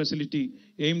testing facility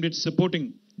aimed at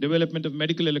supporting development of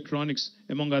medical electronics,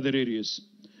 among other areas.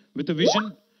 With a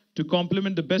vision to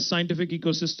complement the best scientific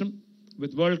ecosystem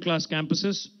with world-class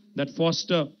campuses that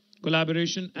foster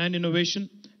collaboration and innovation,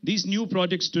 these new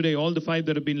projects today, all the 5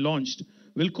 that have been launched,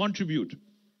 will contribute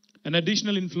an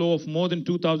additional inflow of more than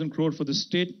 2,000 crore for the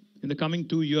state in the coming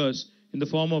 2 years in the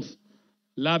form of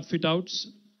lab fit-outs,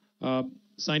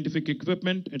 scientific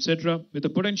equipment, etc., with a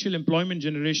potential employment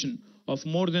generation of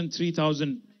more than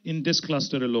 3,000 in this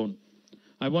cluster alone.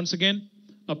 I once again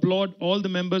applaud all the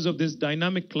members of this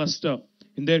dynamic cluster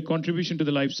in their contribution to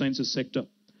the life sciences sector.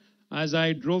 As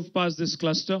I drove past this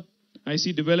cluster, I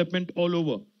see development all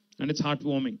over, and it's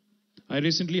heartwarming. I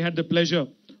recently had the pleasure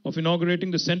of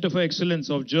inaugurating the Center for Excellence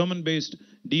of German-based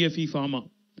DFE Pharma.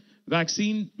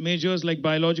 Vaccine majors like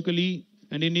Biological E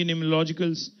and Indian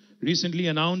Immunologicals recently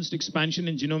announced expansion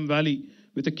in Genome Valley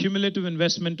with a cumulative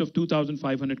investment of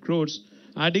 2,500 crores,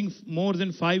 adding more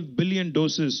than 5 billion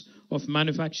doses of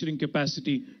manufacturing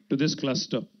capacity to this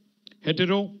cluster.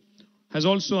 Hetero has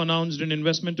also announced an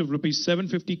investment of rupees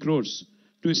 750 crores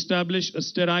to establish a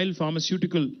sterile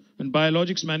pharmaceutical and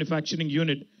biologics manufacturing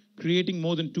unit, creating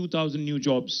more than 2,000 new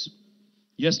jobs.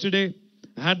 Yesterday,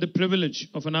 I had the privilege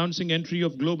of announcing entry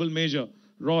of global major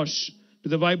Roche to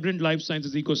the vibrant life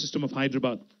sciences ecosystem of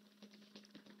Hyderabad.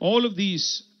 All of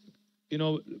these,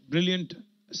 brilliant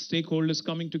stakeholders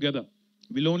coming together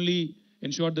will only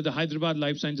ensure that the Hyderabad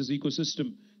life sciences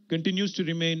ecosystem continues to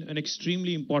remain an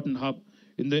extremely important hub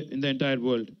in the entire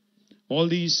world. All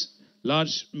these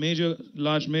large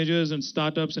majors and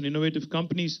startups and innovative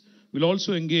companies will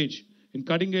also engage in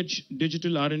cutting-edge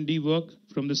digital R&D work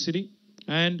from the city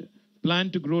and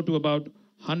plan to grow to about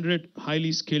 100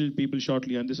 highly skilled people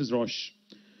shortly, and this is Roche.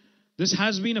 This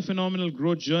has been a phenomenal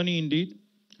growth journey indeed,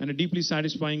 and a deeply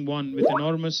satisfying one with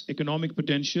enormous economic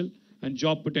potential and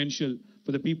job potential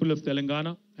for the people of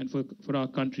Telangana and for our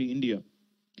country, India.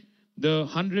 The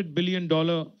 $100 billion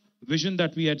vision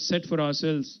that we had set for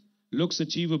ourselves looks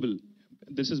achievable.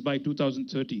 This is by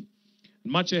 2030,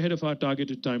 much ahead of our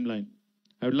targeted timeline.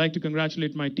 I would like to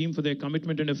congratulate my team for their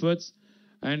commitment and efforts,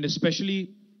 and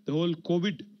especially the whole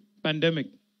COVID pandemic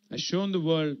has shown the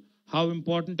world how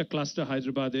important a cluster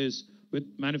Hyderabad is, with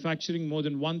manufacturing more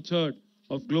than 1/3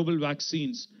 of global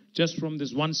vaccines just from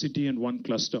this one city and one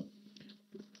cluster.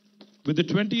 With the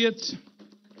 20th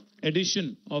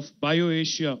edition of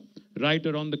BioAsia right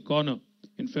around the corner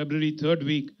in February 3rd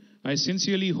week, I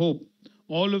sincerely hope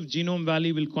all of Genome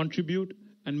Valley will contribute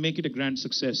and make it a grand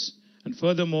success. And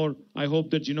furthermore, I hope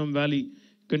that Genome Valley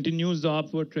continues the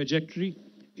upward trajectory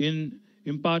in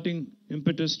imparting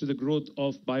impetus to the growth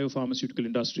of biopharmaceutical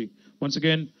industry. Once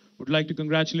again, would like to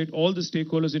congratulate all the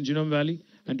stakeholders in Genome Valley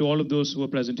and to all of those who are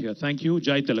present here. Thank you.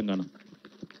 Jai Telangana.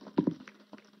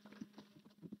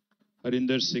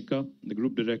 Harinder Sikka, the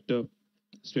Group Director,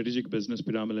 Strategic Business,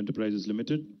 Piramal Enterprises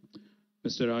Limited.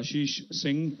 Mr. Ashish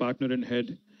Singh, Partner and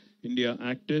Head, India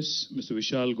Actis. Mr.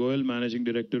 Vishal Goyal, Managing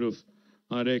Director of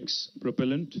RX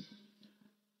Propellant.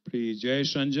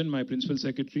 Jayesh Ranjan, my Principal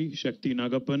Secretary. Shakti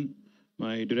Nagappan,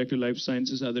 my Director of Life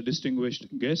Sciences, other distinguished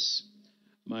guests,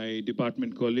 my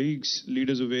department colleagues,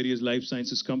 leaders of various life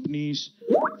sciences companies,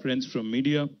 friends from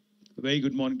media. A very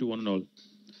good morning to one and all.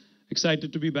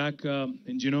 Excited to be back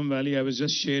in Genome Valley. I was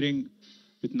just sharing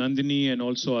with Nandini and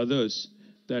also others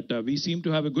that we seem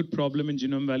to have a good problem in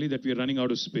Genome Valley, that we are running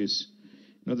out of space.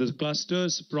 The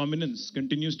cluster's prominence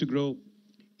continues to grow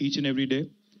each and every day,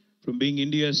 from being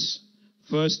India's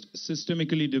first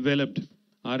systemically developed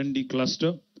R&D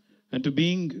cluster and to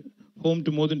being home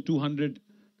to more than 200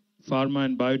 pharma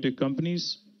and biotech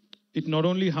companies. It not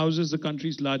only houses the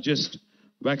country's largest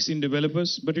vaccine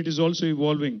developers, but it is also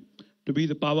evolving to be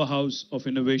the powerhouse of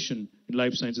innovation in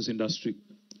life sciences industry.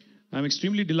 I'm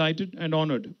extremely delighted and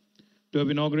honored to have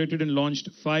inaugurated and launched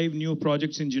 5 new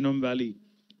projects in Genome Valley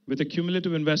with a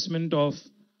cumulative investment of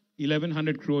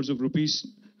 1,100 crores of rupees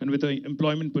and with an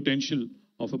employment potential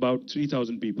of about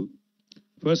 3,000 people.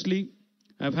 Firstly,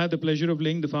 I've had the pleasure of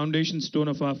laying the foundation stone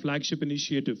of our flagship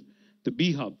initiative, the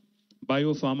B-Hub,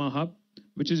 Biopharma Hub,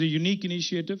 which is a unique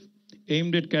initiative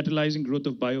aimed at catalyzing growth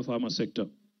of biopharma sector.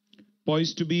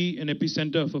 Poised to be an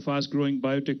epicenter for fast-growing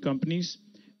biotech companies,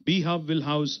 B-Hub will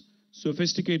house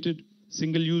sophisticated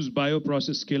single-use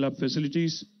bioprocess scale-up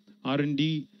facilities,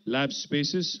 R&D lab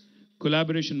spaces,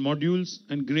 collaboration modules,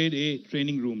 and grade A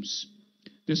training rooms.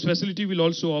 This facility will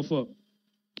also offer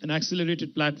an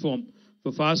accelerated platform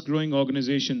for fast-growing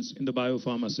organizations in the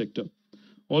biopharma sector.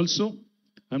 Also,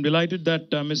 I'm delighted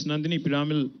that Ms. Nandini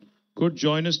Piramal could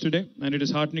join us today, and it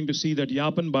is heartening to see that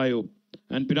Yapan Bio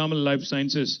and Piramal Life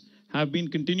Sciences have been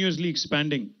continuously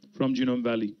expanding from Genome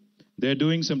Valley. They're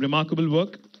doing some remarkable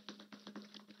work,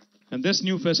 and this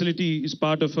new facility is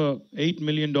part of a $8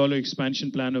 million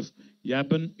expansion plan of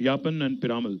Yapan and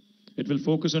Piramal. It will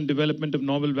focus on development of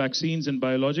novel vaccines and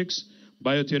biologics,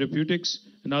 biotherapeutics,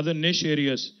 and other niche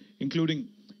areas, including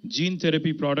gene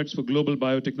therapy products for global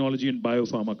biotechnology and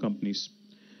biopharma companies.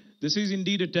 This is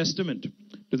indeed a testament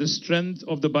to the strength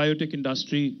of the biotech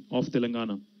industry of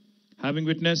Telangana. Having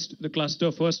witnessed the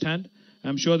cluster firsthand,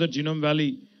 I'm sure that Genome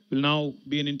Valley will now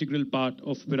be an integral part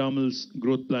of Piramal's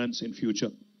growth plans in future.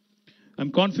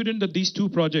 I'm confident that these two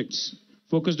projects,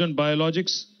 focused on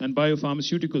biologics and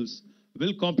biopharmaceuticals,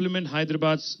 will complement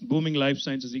Hyderabad's booming life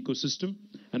sciences ecosystem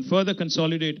and further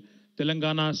consolidate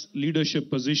Telangana's leadership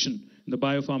position in the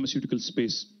biopharmaceutical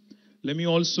space. Let me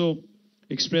also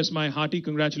express my hearty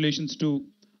congratulations to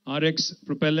RX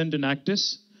Propellant and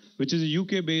Actis, which is a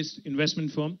UK-based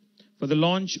investment firm, for the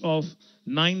launch of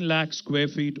 9 lakh square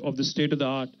feet of the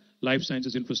state-of-the-art life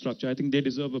sciences infrastructure. I think they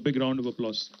deserve a big round of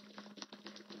applause.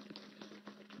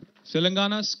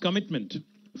 Telangana's commitment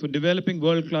for developing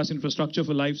world-class infrastructure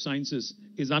for life sciences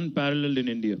is unparalleled in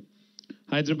India.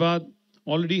 Hyderabad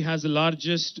already has the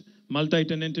largest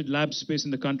multi-tenanted lab space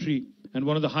in the country and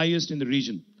one of the highest in the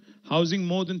region, housing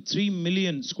more than 3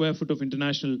 million square foot of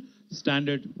international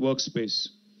standard workspace.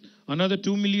 Another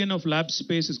 2 million of lab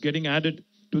space is getting added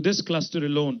to this cluster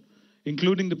alone,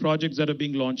 including the projects that are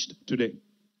being launched today.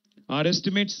 Our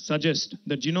estimates suggest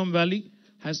that Genome Valley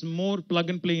has more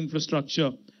plug-and-play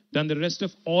infrastructure than the rest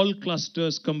of all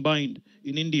clusters combined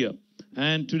in India.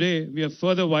 And today, we are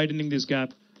further widening this gap.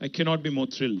 I cannot be more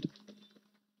thrilled.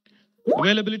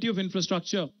 Availability of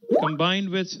infrastructure, combined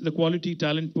with the quality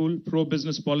talent pool,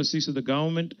 pro-business policies of the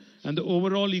government, and the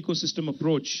overall ecosystem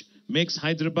approach, makes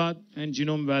Hyderabad and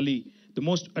Genome Valley the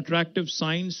most attractive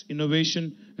science,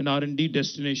 innovation, and R&D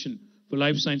destination for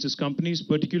life sciences companies,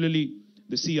 particularly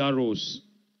the CROs.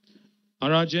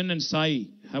 Arajan and Sai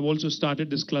have also started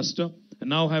this cluster and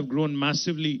now have grown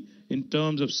massively in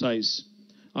terms of size.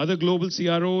 Other global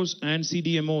CROs and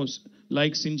CDMOs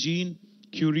like Syngene,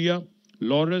 Curia,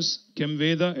 Laurus,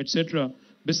 Chemveda, etc.,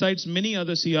 besides many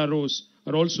other CROs,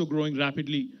 are also growing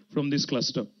rapidly from this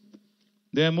cluster.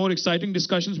 There are more exciting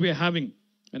discussions we are having,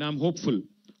 and I'm hopeful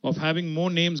of having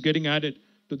more names getting added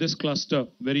to this cluster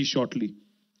very shortly.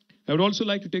 I would also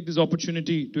like to take this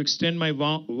opportunity to extend my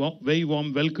very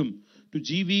warm welcome to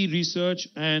GV Research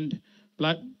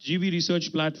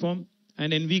Platform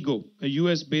and Envigo, a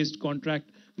US-based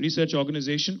contract research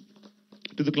organization,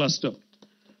 to the cluster.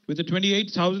 With a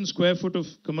 28,000 square foot of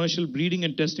commercial breeding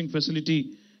and testing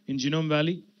facility in Genome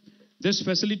Valley, this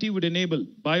facility would enable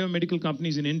biomedical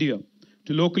companies in India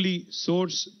to locally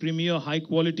source premier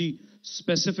high-quality,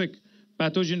 specific,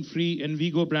 pathogen-free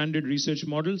Envigo branded research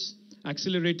models,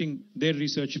 accelerating their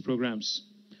research programs.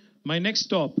 My next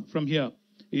stop from here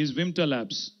is Vimta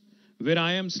Labs, where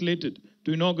I am slated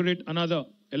to inaugurate another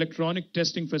electronic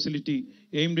testing facility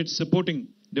aimed at supporting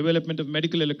development of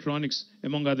medical electronics,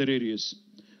 among other areas.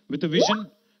 With a vision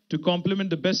to complement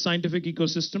the best scientific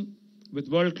ecosystem with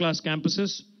world-class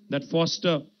campuses that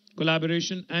foster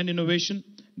collaboration and innovation,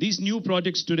 these new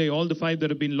projects today, all the 5 that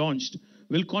have been launched,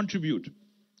 will contribute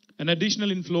an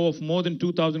additional inflow of more than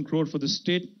 2,000 crore for the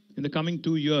state in the coming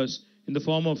 2 years in the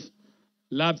form of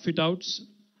lab fit-outs,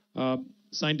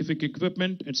 scientific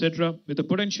equipment, etc., with a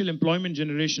potential employment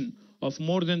generation of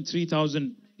more than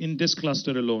 3,000 in this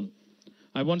cluster alone.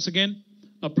 I once again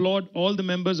applaud all the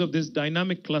members of this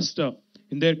dynamic cluster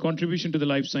in their contribution to the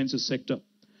life sciences sector.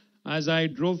 As I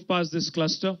drove past this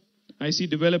cluster, I see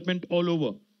development all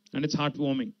over, and it's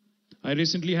heartwarming. I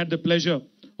recently had the pleasure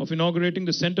of inaugurating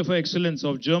the Center for Excellence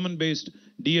of German-based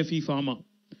DFE Pharma.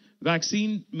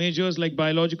 Vaccine majors like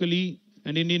Biological E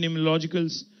and Indian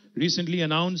Immunologicals recently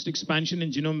announced expansion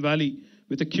in Genome Valley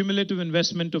with a cumulative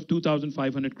investment of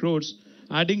 2,500 crores,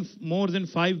 adding more than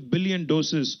 5 billion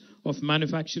doses of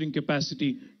manufacturing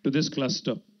capacity to this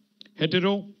cluster.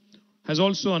 Hetero has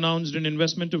also announced an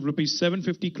investment of rupees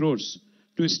 750 crores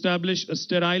to establish a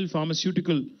sterile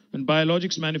pharmaceutical and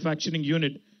biologics manufacturing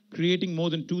unit, creating more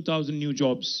than 2,000 new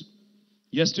jobs.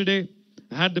 Yesterday,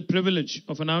 I had the privilege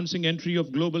of announcing entry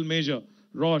of global major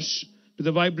Roche to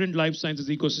the vibrant life sciences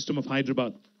ecosystem of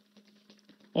Hyderabad.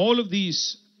 All of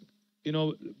these,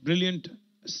 brilliant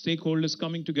stakeholders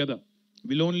coming together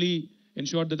will only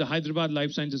ensure that the Hyderabad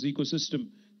life sciences ecosystem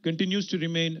continues to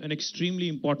remain an extremely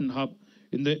important hub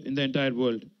in the entire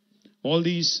world. All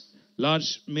these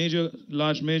large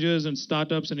majors and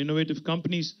startups and innovative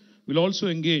companies will also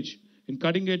engage in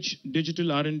cutting-edge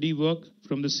digital R&D work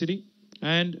from the city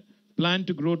and plan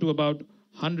to grow to about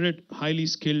 100 highly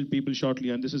skilled people shortly,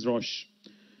 and this is Roche.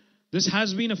 This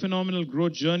has been a phenomenal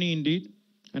growth journey indeed,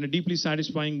 and a deeply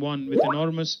satisfying one with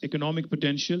enormous economic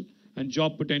potential and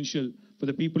job potential for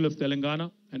the people of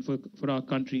Telangana and for our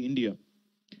country, India.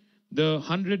 The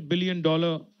 $100 billion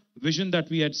vision that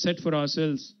we had set for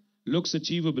ourselves looks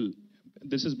achievable.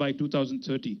 This is by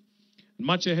 2030,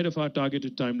 much ahead of our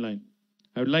targeted timeline.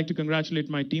 I would like to congratulate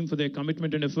my team for their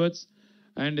commitment and efforts,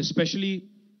 and especially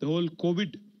the whole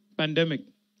COVID pandemic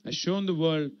has shown the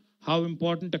world how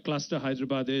important a cluster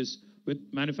Hyderabad is, with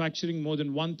manufacturing more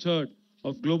than 1/3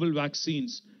 of global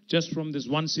vaccines just from this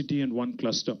one city and one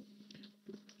cluster.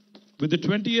 With the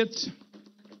 20th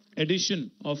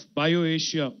edition of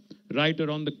BioAsia right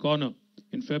around the corner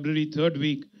in February 3rd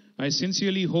week, I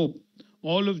sincerely hope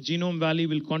all of Genome Valley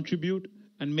will contribute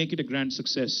and make it a grand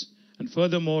success. And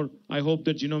furthermore, I hope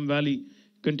that Genome Valley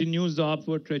continues the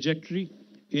upward trajectory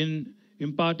in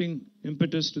imparting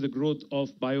impetus to the growth of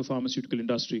biopharmaceutical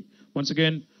industry. Once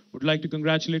again, would like to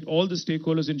congratulate all the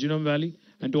stakeholders in Genome Valley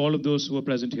and to all of those who are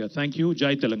present here. Thank you.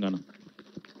 Jai Telangana.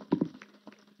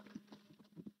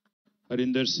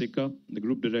 Harinder Sikka, the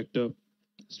Group Director,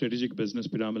 Strategic Business,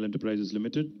 Piramal Enterprises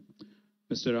Limited.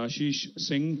 Mr. Ashish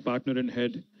Singh, Partner and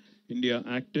Head, India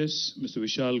Actis. Mr.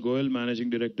 Vishal Goyal, Managing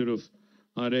Director of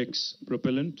RX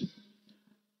Propellant.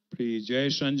 Pri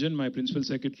Jayesh Ranjan, my Principal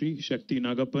Secretary. Shakti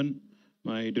Nagapan,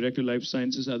 my Director of Life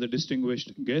Sciences, other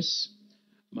distinguished guests,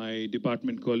 my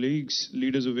department colleagues,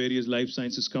 leaders of various life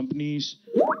sciences companies,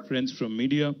 friends from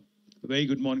media. A very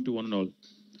good morning to one and all.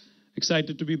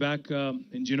 Excited to be back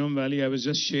in Genome Valley. I was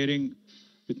just sharing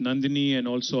with Nandini and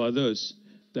also others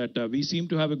that we seem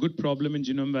to have a good problem in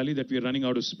Genome Valley, that we are running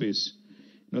out of space.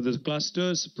 You know, the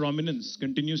cluster's prominence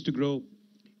continues to grow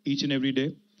each and every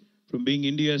day, from being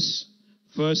India's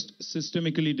first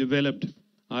systemically developed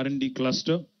R&D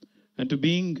cluster and to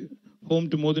being home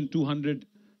to more than 200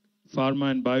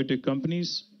 pharma and biotech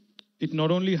companies. It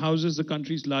not only houses the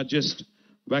country's largest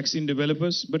vaccine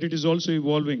developers, but it is also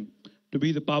evolving to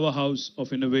be the powerhouse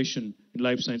of innovation in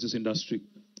life sciences industry.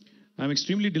 I'm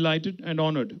extremely delighted and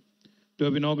honored to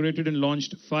have inaugurated and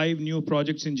launched 5 new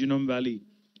projects in Genome Valley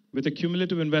with a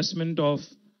cumulative investment of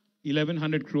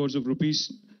 1,100 crores of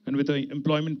rupees and with an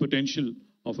employment potential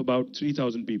of about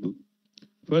 3,000 people.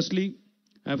 Firstly,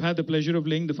 I've had the pleasure of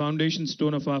laying the foundation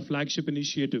stone of our flagship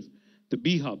initiative, the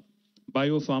B-Hub,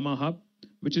 Biopharma Hub,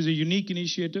 which is a unique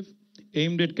initiative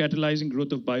aimed at catalyzing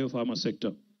growth of biopharma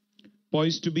sector.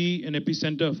 Poised to be an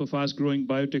epicenter for fast-growing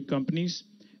biotech companies,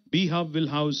 B-Hub will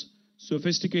house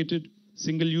sophisticated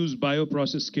single-use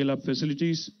bioprocess scale-up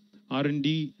facilities,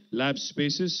 R&D lab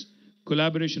spaces,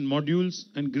 collaboration modules,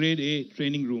 and Grade A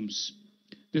training rooms.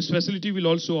 This facility will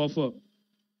also offer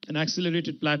an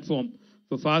accelerated platform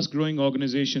for fast-growing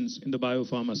organizations in the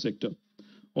biopharma sector.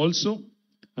 Also,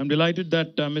 I'm delighted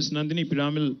that Ms. Nandini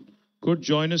Piramal could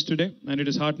join us today, and it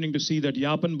is heartening to see that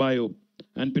Yapan Bio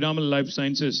and Piramal Life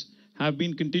Sciences have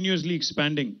been continuously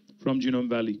expanding from Genome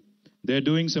Valley. They're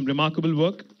doing some remarkable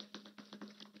work,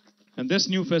 and this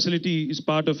new facility is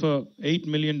part of a $8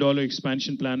 million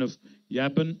expansion plan of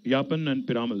Yapan and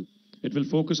Piramal. It will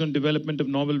focus on development of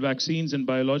novel vaccines and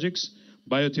biologics,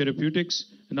 biotherapeutics,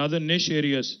 and other niche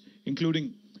areas,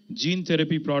 including gene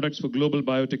therapy products for global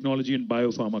biotechnology and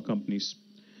biopharma companies.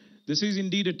 This is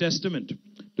indeed a testament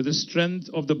to the strength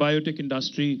of the biotech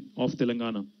industry of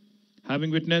Telangana.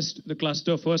 Having witnessed the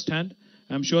cluster firsthand,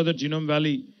 I'm sure that Genome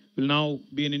Valley will now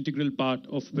be an integral part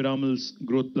of Piramal's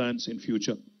growth plans in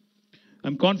future.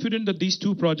 I'm confident that these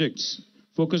 2 projects,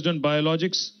 focused on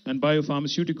biologics and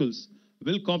biopharmaceuticals,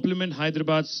 will complement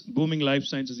Hyderabad's booming life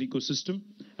sciences ecosystem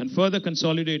and further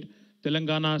consolidate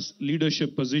Telangana's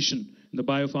leadership position in the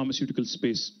biopharmaceutical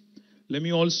space. Let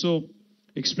me also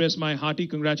express my hearty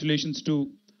congratulations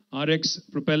to RX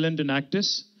Propellant and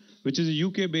Actis, which is a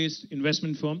UK-based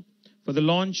investment firm, for the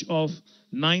launch of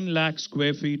 9 lakh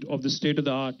square feet of the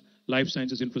state-of-the-art life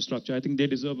sciences infrastructure. I think they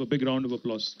deserve a big round of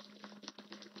applause.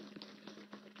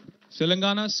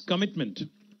 Telangana's commitment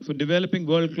for developing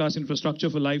world-class infrastructure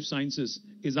for life sciences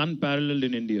is unparalleled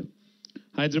in India.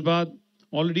 Hyderabad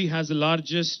already has the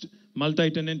largest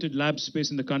multi-tenanted lab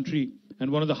space in the country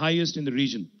and one of the highest in the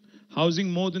region,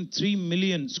 housing more than 3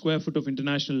 million square foot of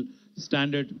international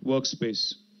standard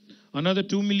workspace. Another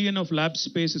 2 million of lab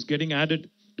space is getting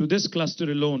added to this cluster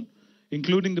alone,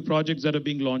 including the projects that are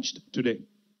being launched today.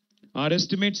 Our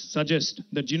estimates suggest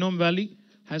that Genome Valley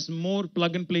has more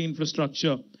plug-and-play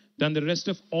infrastructure than the rest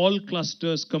of all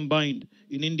clusters combined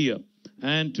in India.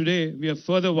 And today, we are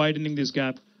further widening this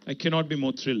gap. I cannot be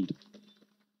more thrilled.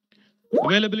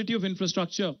 Availability of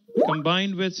infrastructure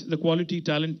combined with the quality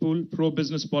talent pool,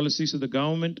 pro-business policies of the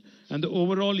government, and the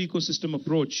overall ecosystem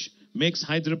approach, makes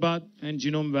Hyderabad and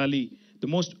Genome Valley the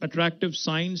most attractive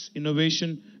science,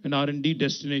 innovation, and R&D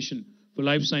destination for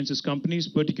life sciences companies,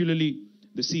 particularly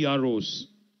the CROs.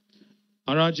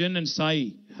 Arajan and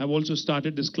Sai have also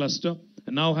started this cluster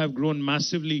and now have grown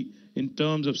massively in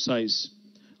terms of size.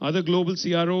 Other global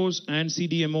CROs and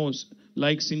CDMOs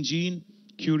like Syngene,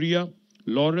 Curia,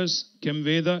 Laurus,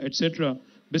 Chemveda, etc.,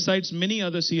 besides many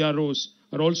other CROs,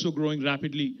 are also growing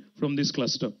rapidly from this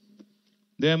cluster.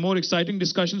 There are more exciting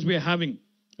discussions we are having,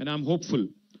 and I'm hopeful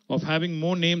of having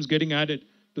more names getting added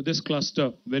to this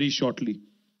cluster very shortly.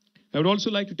 I would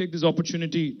also like to take this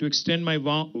opportunity to extend my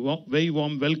very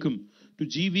warm welcome to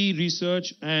GV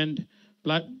Research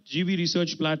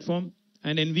Platform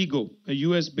and Envigo, a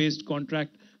US-based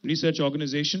contract research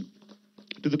organization,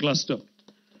 to the cluster.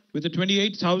 With a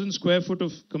 28,000 square foot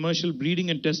of commercial breeding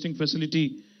and testing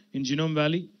facility in Genome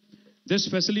Valley, this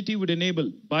facility would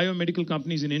enable biomedical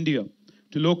companies in India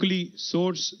to locally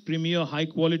source premier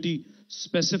high-quality,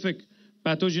 specific,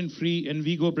 pathogen-free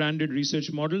Envigo-branded research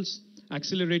models,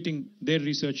 accelerating their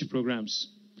research programs.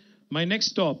 My next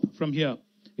stop from here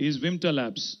is Vimta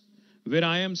Labs, where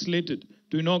I am slated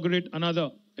to inaugurate another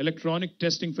electronic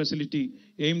testing facility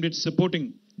aimed at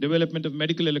supporting development of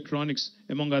medical electronics,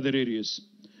 among other areas.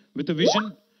 With a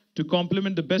vision to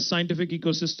complement the best scientific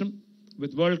ecosystem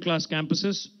with world-class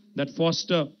campuses that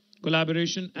foster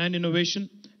collaboration and innovation,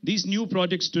 these new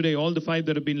projects today, all the 5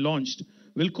 that have been launched,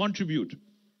 will contribute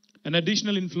an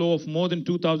additional inflow of more than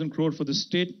 2,000 crore for the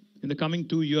state in the coming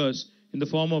 2 years in the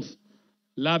form of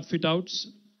lab fit-outs,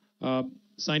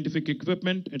 scientific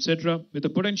equipment, etc., with a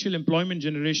potential employment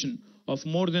generation of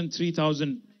more than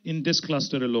 3,000 in this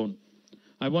cluster alone.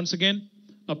 I once again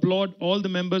applaud all the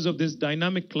members of this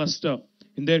dynamic cluster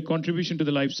in their contribution to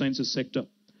the life sciences sector.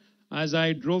 As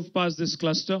I drove past this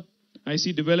cluster, I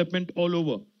see development all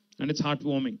over, and it's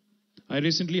heartwarming. I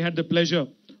recently had the pleasure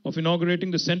of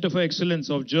inaugurating the Center for Excellence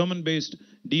of German-based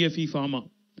DFE Pharma.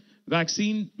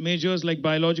 Vaccine majors like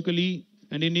Biological E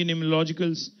and Indian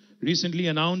Immunologicals recently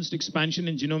announced expansion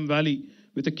in Genome Valley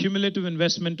with a cumulative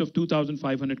investment of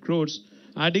 2,500 crores,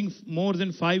 adding more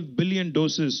than 5 billion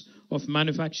doses of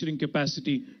manufacturing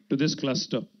capacity to this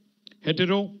cluster.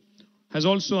 Hetero has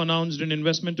also announced an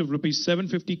investment of rupees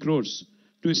 750 crores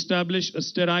to establish a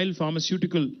sterile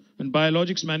pharmaceutical and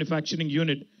biologics manufacturing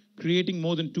unit, creating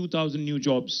more than 2,000 new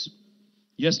jobs.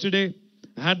 Yesterday,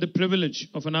 I had the privilege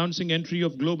of announcing entry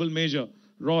of global major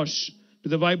Roche to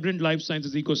the vibrant life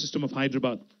sciences ecosystem of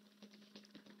Hyderabad.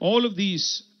 All of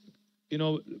these,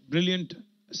 brilliant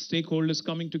stakeholders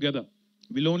coming together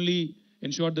will only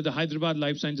ensure that the Hyderabad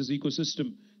life sciences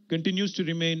ecosystem continues to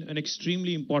remain an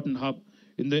extremely important hub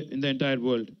in the entire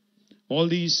world. All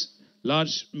these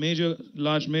large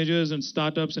majors and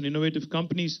startups and innovative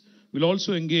companies will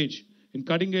also engage in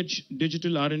cutting-edge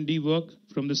digital R&D work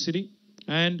from the city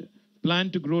and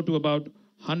plan to grow to about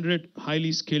 100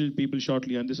 highly skilled people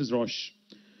shortly, and this is Roche.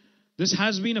 This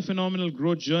has been a phenomenal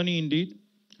growth journey indeed,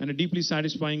 and a deeply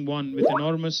satisfying one with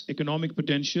enormous economic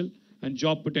potential and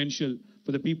job potential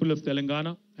for the people of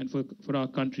Telangana and for our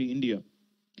country, India.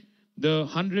 The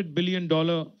 $100 billion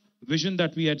vision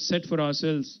that we had set for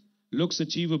ourselves looks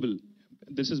achievable.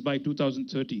 This is by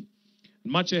 2030,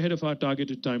 much ahead of our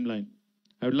targeted timeline.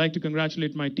 I would like to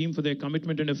congratulate my team for their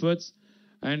commitment and efforts,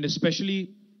 and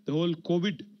especially the whole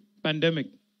COVID pandemic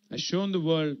has shown the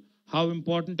world how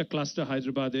important a cluster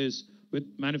Hyderabad is, with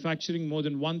manufacturing more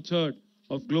than 1/3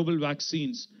 of global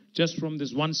vaccines just from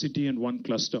this one city and one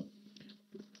cluster.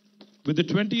 With the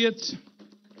 20th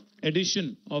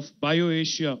edition of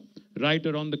BioAsia right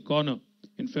around the corner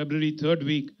in February 3rd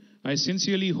week, I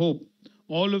sincerely hope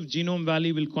all of Genome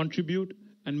Valley will contribute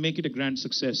and make it a grand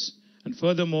success. And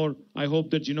furthermore, I hope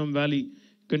that Genome Valley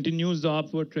continues the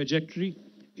upward trajectory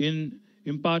in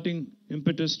imparting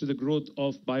impetus to the growth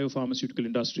of biopharmaceutical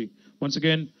industry. Once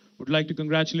again, would like to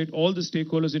congratulate all the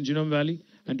stakeholders in Genome Valley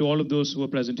and to all of those who are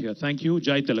present here. Thank you.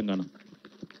 Jai Telangana.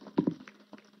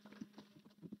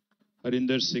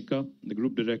 Harinder Sikka, the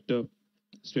Group Director,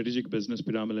 Strategic Business,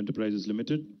 Piramal Enterprises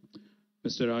Limited.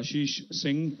 Mr. Ashish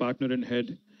Singh, Partner and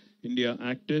Head, India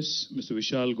Actis. Mr.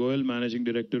 Vishal Goyal, Managing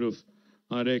Director of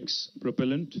RX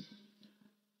Propellant.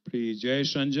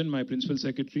 Jayesh Ranjan, my Principal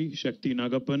Secretary. Shakti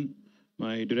Nagappan,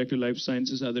 my Director of Life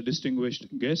Sciences, other distinguished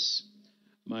guests,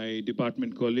 my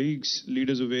department colleagues,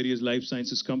 leaders of various life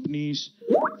sciences companies,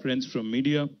 friends from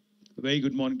media. A very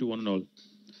good morning to one and all.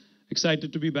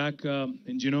 Excited to be back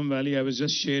in Genome Valley. I was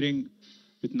just sharing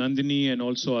with Nandini and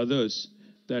also others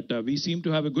that we seem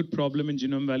to have a good problem in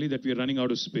Genome Valley, that we are running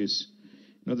out of space.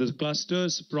 The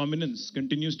cluster's prominence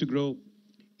continues to grow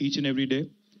each and every day,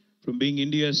 from being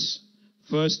India's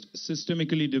first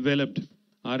systemically developed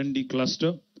R&D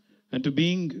cluster and to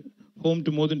being home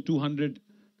to more than 200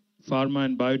 pharma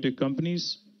and biotech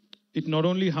companies. It not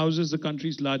only houses the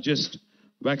country's largest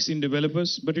vaccine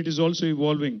developers, but it is also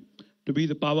evolving to be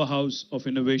the powerhouse of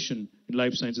innovation in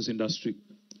life sciences industry.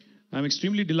 I'm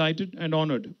extremely delighted and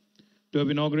honored to have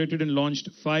inaugurated and launched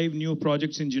 5 new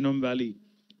projects in Genome Valley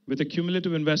with a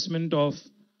cumulative investment of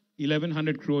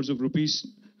 1,100 crores of rupees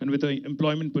and with an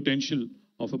employment potential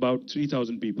of about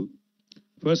 3,000 people.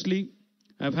 Firstly,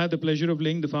 I've had the pleasure of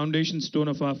laying the foundation stone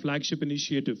of our flagship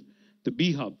initiative, the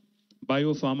B-Hub,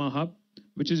 Biopharma Hub,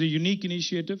 which is a unique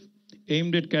initiative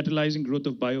aimed at catalyzing growth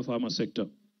of biopharma sector.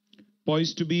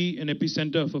 Poised to be an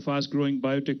epicenter for fast-growing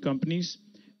biotech companies,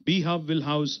 B-Hub will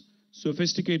house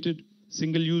sophisticated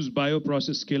single-use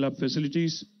bioprocess scale-up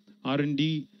facilities,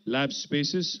 R&D lab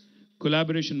spaces,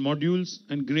 collaboration modules,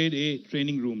 and grade A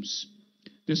training rooms.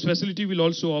 This facility will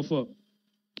also offer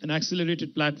an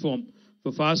accelerated platform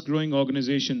for fast-growing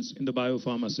organizations in the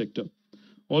biopharma sector.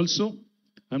 Also,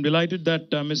 I'm delighted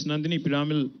that Ms. Nandini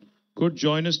Piramal could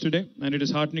join us today, and it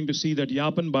is heartening to see that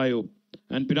Yapan Bio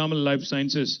and Piramal Life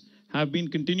Sciences have been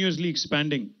continuously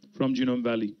expanding from Genome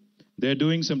Valley. They're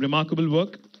doing some remarkable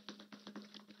work,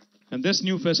 and this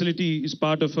new facility is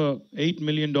part of a $8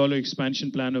 million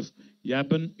expansion plan of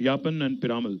Yapan and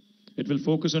Piramal. It will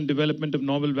focus on development of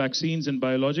novel vaccines and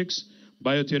biologics,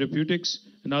 biotherapeutics,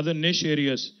 and other niche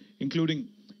areas, including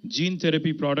gene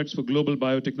therapy products for global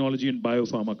biotechnology and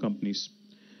biopharma companies.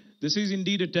 This is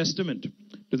indeed a testament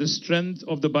to the strength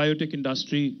of the biotech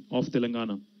industry of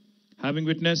Telangana. Having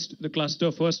witnessed the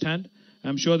cluster firsthand,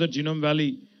 I'm sure that Genome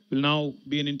Valley will now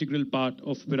be an integral part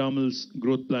of Piramal's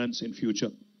growth plans in future.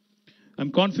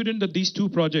 I'm confident that these 2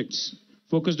 projects,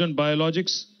 focused on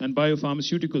biologics and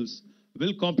biopharmaceuticals,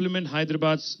 will complement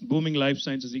Hyderabad's booming life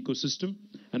sciences ecosystem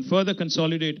and further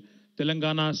consolidate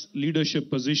Telangana's leadership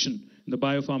position in the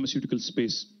biopharmaceutical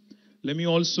space. Let me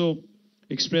also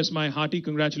express my hearty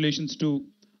congratulations to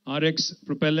RX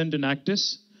Propellant and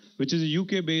Actis, which is a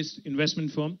UK-based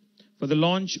investment firm, for the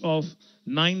launch of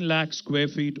 9 lakh square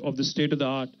feet of the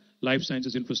state-of-the-art life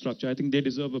sciences infrastructure. I think they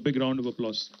deserve a big round of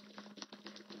applause.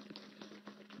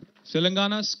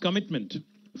 Telangana's commitment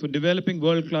for developing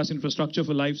world-class infrastructure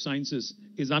for life sciences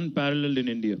is unparalleled in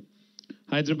India.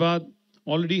 Hyderabad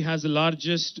already has the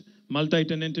largest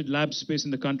multi-tenanted lab space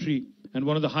in the country and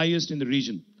one of the highest in the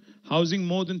region, housing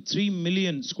more than 3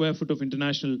 million square foot of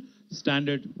international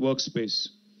standard workspace.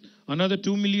 Another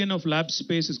 2 million of lab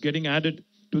space is getting added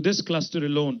to this cluster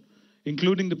alone,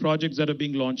 including the projects that are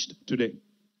being launched today.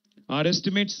 Our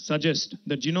estimates suggest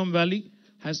that Genome Valley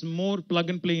has more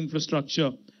plug-and-play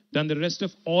infrastructure than the rest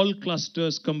of all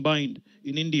clusters combined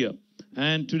in India.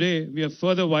 And today, we are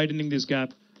further widening this gap.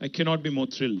 I cannot be more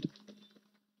thrilled.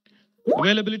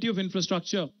 Availability of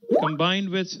infrastructure combined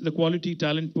with the quality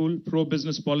talent pool,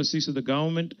 pro-business policies of the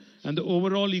government, and the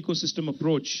overall ecosystem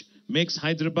approach makes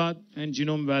Hyderabad and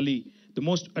Genome Valley the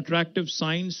most attractive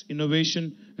science,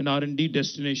 innovation, and R&D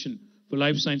destination for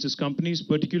life sciences companies,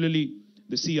 particularly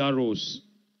the CROs.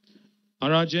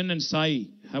 Aragen and Sai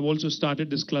have also started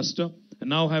this cluster and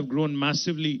now have grown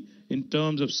massively in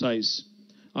terms of size.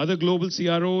 Other global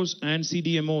CROs and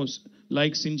CDMOs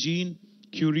like Syngene,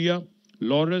 Curia,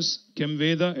 Laurus,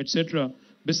 Chemveda, etc.,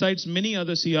 besides many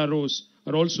other CROs,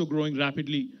 are also growing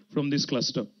rapidly from this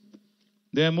cluster.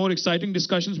 There are more exciting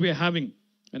discussions we are having,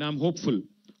 and I'm hopeful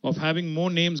of having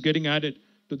more names getting added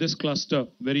to this cluster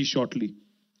very shortly.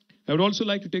 I would also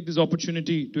like to take this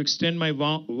opportunity to extend my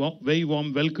very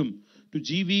warm welcome to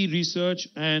GV Research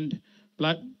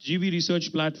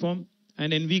Platform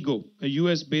and Envigo, a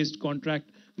US-based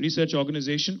contract research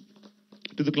organization,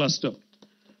 to the cluster.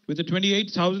 With a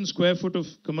 28,000 square foot of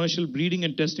commercial breeding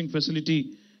and testing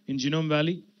facility in Genome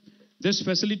Valley, this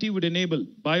facility would enable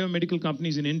biomedical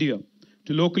companies in India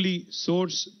to locally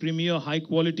source premier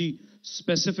high-quality,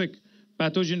 specific,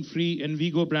 pathogen-free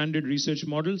Envigo branded research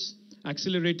models,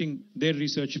 accelerating their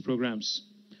research programs.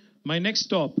 My next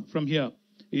stop from here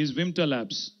is Vimta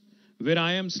Labs, where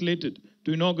I am slated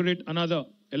to inaugurate another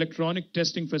electronic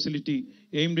testing facility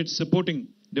aimed at supporting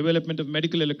development of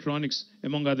medical electronics,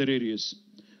 among other areas.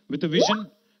 With a vision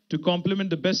to complement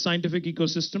the best scientific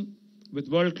ecosystem with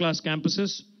world-class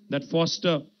campuses that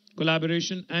foster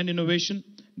collaboration and innovation,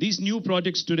 these new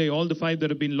projects today, all the 5 that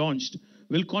have been launched,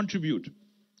 will contribute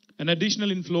an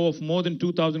additional inflow of more than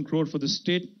 2,000 crore for the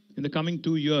state in the coming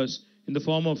 2 years in the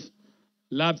form of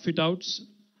lab fit-outs,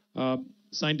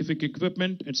 scientific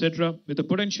equipment, etc., with a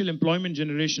potential employment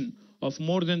generation of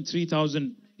more than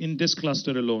 3,000 in this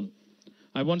cluster alone.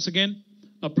 I once again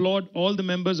applaud all the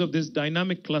members of this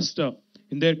dynamic cluster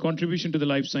in their contribution to the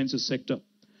life sciences sector.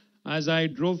 As I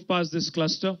drove past this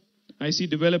cluster, I see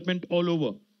development all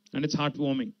over, and it's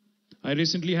heartwarming. I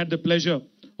recently had the pleasure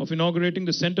of inaugurating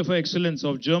the Center for Excellence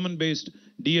of German-based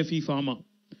DFE Pharma.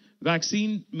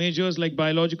 Vaccine majors like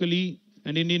Biological E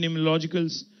and Indian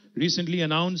Immunologicals recently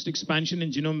announced expansion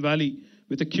in Genome Valley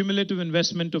with a cumulative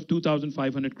investment of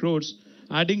 2,500 crores,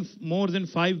 adding more than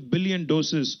 5 billion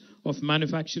doses of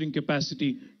manufacturing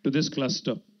capacity to this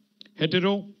cluster.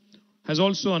 Hetero has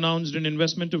also announced an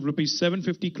investment of rupees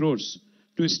 750 crores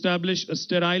to establish a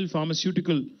sterile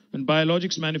pharmaceutical and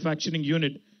biologics manufacturing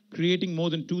unit, creating more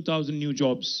than 2,000 new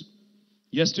jobs.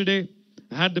 Yesterday,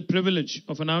 I had the privilege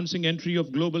of announcing entry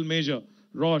of global major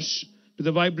Roche to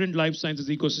the vibrant life sciences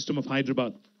ecosystem of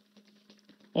Hyderabad.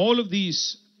 All of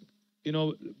these,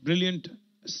 brilliant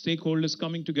stakeholders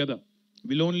coming together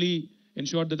will only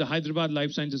ensure that the Hyderabad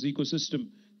life sciences ecosystem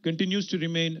continues to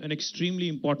remain an extremely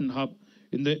important hub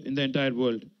in the entire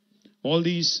world. All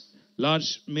these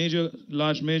large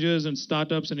majors and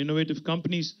startups and innovative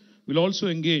companies will also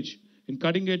engage in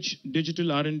cutting-edge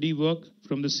digital R&D work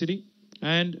from the city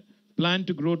and plan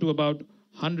to grow to about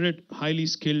 100 highly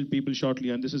skilled people shortly,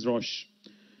 and this is Roche.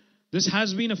 This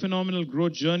has been a phenomenal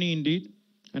growth journey indeed,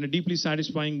 and a deeply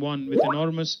satisfying one with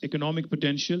enormous economic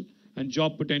potential and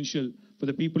job potential for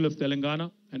the people of Telangana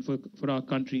and for our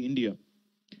country, India.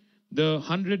 The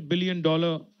 $100 billion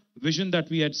vision that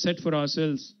we had set for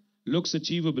ourselves looks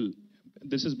achievable.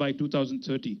 This is by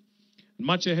 2030,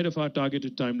 much ahead of our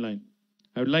targeted timeline.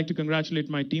 I would like to congratulate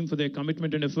my team for their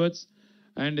commitment and efforts,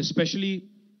 and especially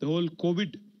the whole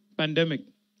COVID pandemic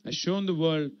has shown the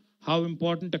world how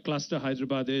important a cluster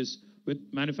Hyderabad is, with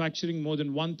manufacturing more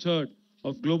than 1/3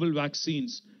 of global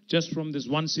vaccines just from this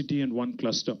one city and one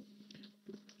cluster.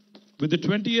 With the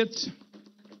 20th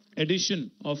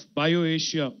edition of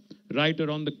BioAsia right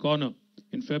around the corner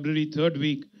in February 3rd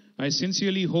week, I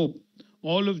sincerely hope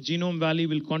all of Genome Valley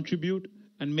will contribute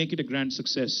and make it a grand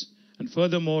success. And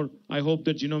furthermore, I hope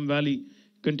that Genome Valley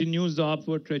continues the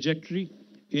upward trajectory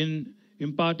in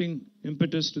imparting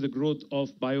impetus to the growth of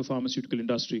biopharmaceutical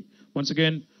industry. Once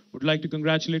again, would like to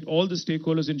congratulate all the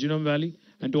stakeholders in Genome Valley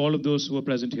and to all of those who are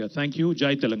present here. Thank you.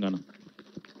 Jai Telangana.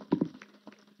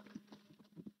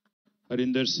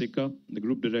 Harinder Sikka, the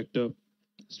Group Director,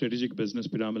 Strategic Business,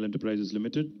 Piramal Enterprises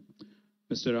Limited.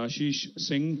 Mr. Ashish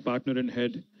Singh, Partner and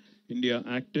Head, India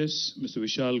Actis. Mr.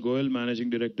 Vishal Goyal, Managing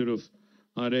Director of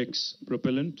RX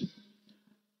Propellant.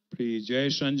 Pri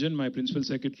Jayesh Ranjan, my Principal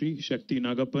Secretary. Shakti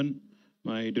Nagapan,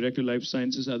 my Director of Life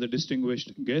Sciences, other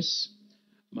distinguished guests,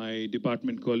 my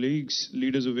department colleagues,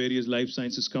 leaders of various life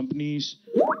sciences companies,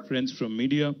 friends from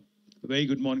media. A very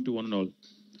good morning to one and all.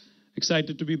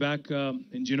 Excited to be back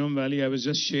in Genome Valley. I was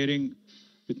just sharing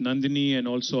with Nandini and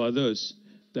also others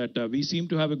that we seem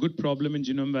to have a good problem in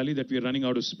Genome Valley, that we are running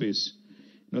out of space.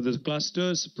 The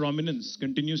cluster's prominence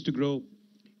continues to grow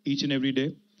each and every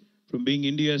day, from being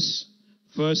India's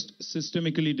first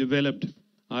systemically developed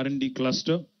R&D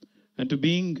cluster and to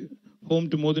being home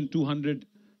to more than 200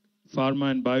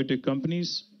 pharma and biotech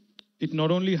companies. It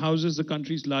not only houses the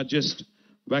country's largest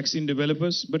vaccine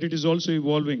developers, but it is also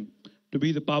evolving to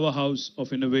be the powerhouse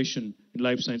of innovation in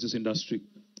life sciences industry.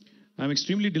 I'm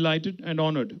extremely delighted and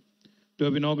honored to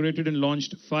have inaugurated and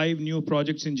launched 5 new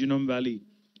projects in Genome Valley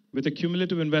with a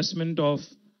cumulative investment of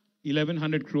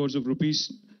 1,100 crores of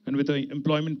rupees and with an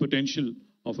employment potential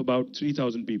of about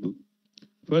 3,000 people.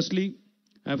 Firstly,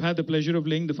 I've had the pleasure of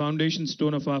laying the foundation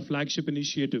stone of our flagship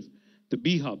initiative, the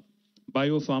B-Hub,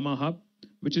 Biopharma Hub,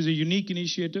 which is a unique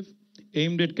initiative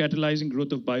aimed at catalyzing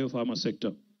growth of biopharma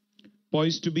sector.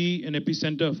 Poised to be an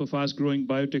epicenter for fast-growing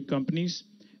biotech companies,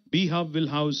 B-Hub will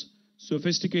house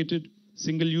sophisticated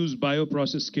single-use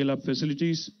bioprocess scale-up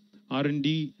facilities,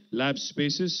 R&D lab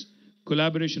spaces,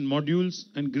 collaboration modules,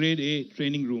 and Grade A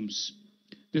training rooms.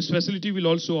 This facility will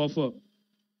also offer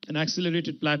an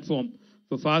accelerated platform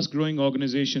for fast-growing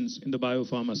organizations in the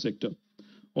biopharma sector.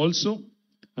 Also,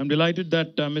 I'm delighted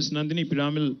that Ms. Nandini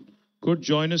Piramal could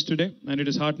join us today, and it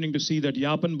is heartening to see that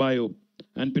Yapan Bio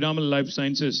and Piramal Life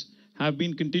Sciences have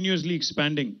been continuously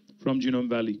expanding from Genome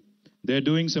Valley. They're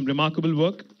doing some remarkable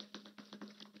work,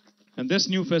 and this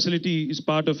new facility is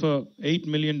part of a $8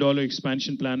 million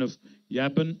expansion plan of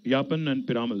Yapan and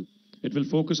Piramal. It will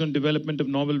focus on development of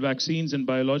novel vaccines and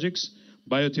biologics,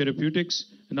 biotherapeutics,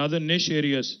 and other niche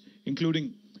areas,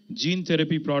 including gene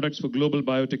therapy products for global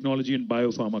biotechnology and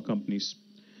biopharma companies.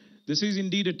 This is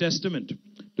indeed a testament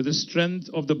to the strength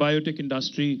of the biotech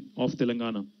industry of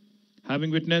Telangana.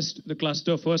 Having witnessed the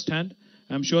cluster firsthand,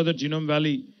 I'm sure that Genome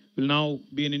Valley will now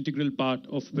be an integral part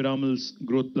of Piramal's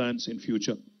growth plans in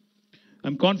future.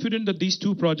 I'm confident that these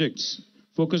 2 projects,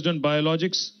 focused on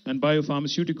biologics and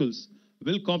biopharmaceuticals,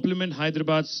 will complement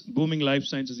Hyderabad's booming life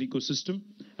sciences ecosystem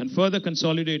and further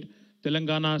consolidate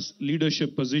Telangana's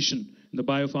leadership position in the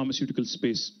biopharmaceutical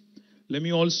space. Let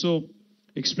me also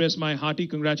express my hearty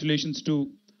congratulations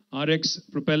to RX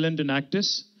Propellant and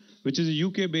Actis, which is a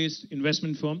UK-based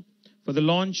investment firm, for the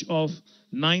launch of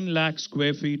 9 lakh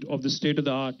square feet of the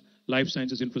state-of-the-art life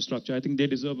sciences infrastructure. I think they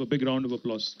deserve a big round of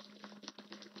applause.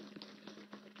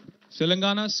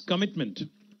 Telangana's commitment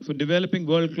for developing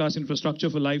world-class infrastructure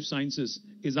for life sciences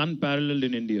is unparalleled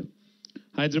in India.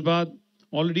 Hyderabad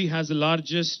already has the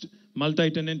largest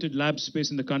multi-tenanted lab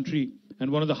space in the country and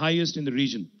one of the highest in the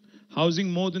region,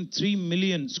 housing more than 3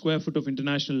 million square foot of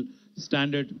international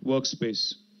standard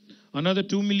workspace. Another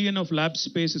 2 million of lab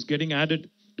space is getting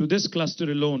added to this cluster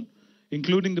alone,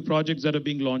 including the projects that are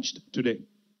being launched today.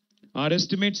 Our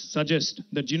estimates suggest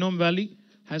that Genome Valley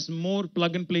has more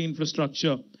plug-and-play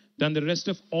infrastructure than the rest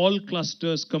of all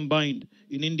clusters combined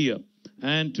in India.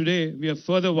 And today, we are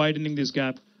further widening this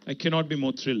gap. I cannot be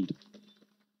more thrilled.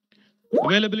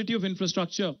 Availability of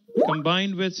infrastructure,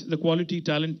 combined with the quality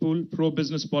talent pool,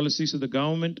 pro-business policies of the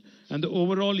government, and the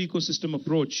overall ecosystem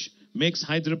approach, makes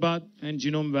Hyderabad and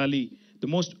Genome Valley the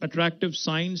most attractive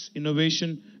science,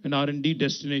 innovation, and R&D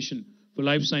destination for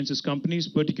life sciences companies,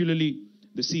 particularly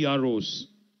the CROs.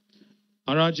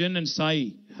 Aragen and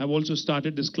Sai have also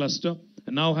started this cluster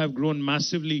and now have grown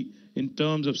massively in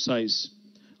terms of size.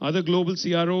 Other global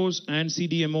CROs and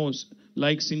CDMOs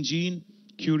like Syngene,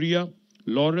 Curia,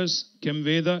 Laurus,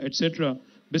 Chemveda, etc.,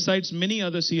 besides many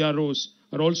other CROs,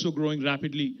 are also growing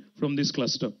rapidly from this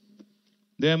cluster.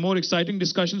 There are more exciting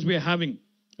discussions we are having,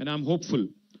 and I'm hopeful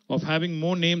of having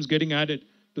more names getting added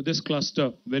to this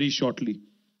cluster very shortly.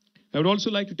 I would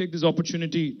also like to take this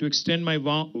opportunity to extend my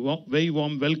very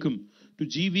warm welcome to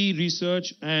GV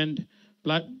Research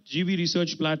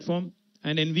Platform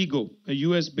and Envigo, a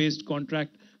US-based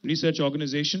contract research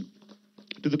organization,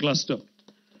 to the cluster.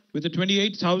 With a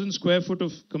 28,000 square foot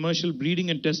of commercial breeding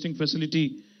and testing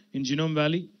facility in Genome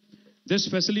Valley, this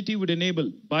facility would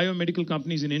enable biomedical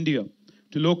companies in India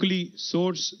to locally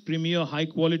source premier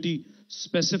high-quality,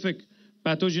 specific,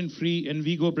 pathogen-free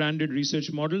Envigo-branded research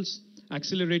models,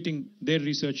 accelerating their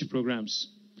research programs.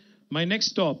 My next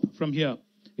stop from here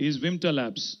is Vimta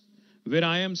Labs, where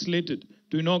I am slated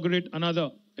to inaugurate another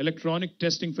electronic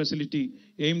testing facility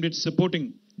aimed at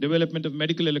supporting development of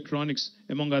medical electronics,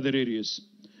 among other areas.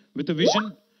 With a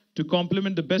vision to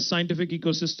complement the best scientific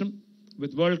ecosystem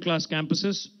with world-class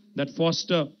campuses that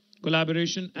foster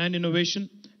collaboration and innovation,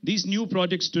 these new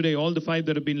projects today, all the 5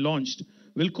 that have been launched,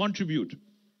 will contribute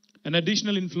an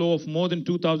additional inflow of more than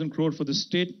 2,000 crore for the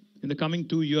state in the coming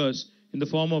 2 years in the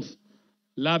form of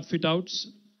lab fit-outs,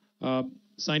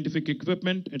 scientific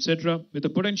equipment, etc., with a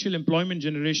potential employment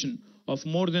generation of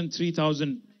more than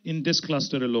 3,000 in this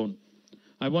cluster alone.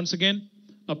 I once again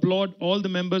applaud all the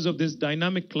members of this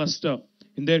dynamic cluster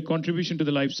in their contribution to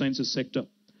the life sciences sector.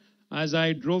 As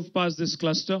I drove past this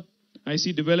cluster, I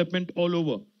see development all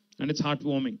over, and it's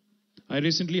heartwarming. I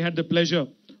recently had the pleasure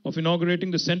of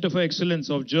inaugurating the Center for Excellence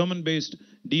of German-based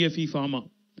DFE Pharma.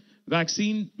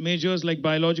 Vaccine majors like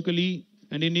Biological E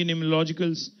and Indian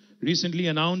Immunologicals recently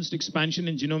announced expansion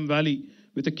in Genome Valley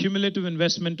with a cumulative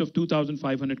investment of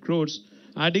 2,500 crores,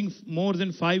 adding more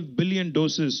than 5 billion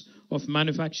doses of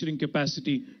manufacturing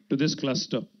capacity to this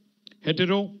cluster.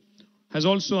 Hetero has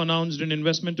also announced an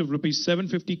investment of rupees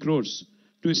 750 crores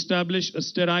to establish a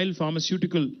sterile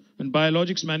pharmaceutical and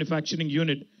biologics manufacturing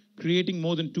unit, creating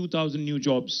more than 2,000 new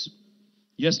jobs.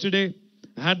 Yesterday,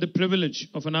 I had the privilege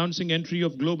of announcing entry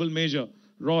of global major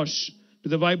Roche to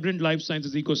the vibrant life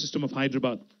sciences ecosystem of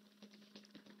Hyderabad.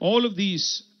 All of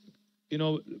these,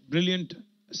 brilliant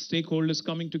stakeholders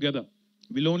coming together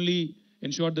will only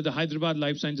ensure that the Hyderabad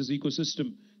life sciences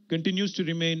ecosystem continues to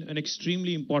remain an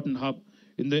extremely important hub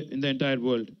in the entire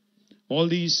world. All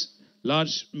these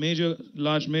large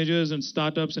majors and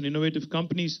startups and innovative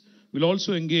companies will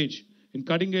also engage in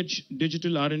cutting-edge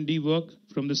digital R&D work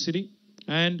from the city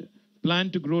and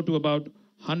plan to grow to about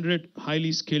 100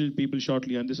 highly skilled people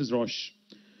shortly, and this is Roche.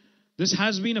 This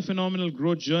has been a phenomenal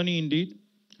growth journey indeed,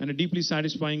 and a deeply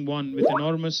satisfying one with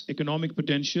enormous economic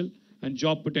potential and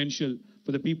job potential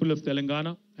for the people of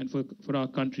Telangana and for our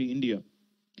country, India.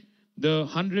 The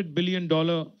 $100 billion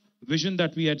vision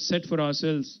that we had set for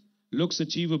ourselves looks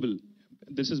achievable.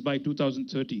 This is by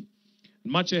 2030,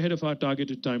 much ahead of our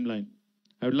targeted timeline.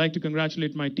 I would like to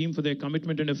congratulate my team for their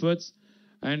commitment and efforts,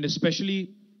 and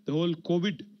especially the whole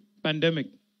COVID pandemic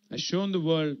has shown the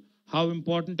world how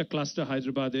important a cluster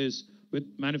Hyderabad is, with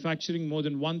manufacturing more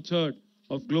than 1/3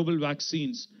 of global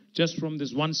vaccines just from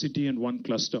this one city and one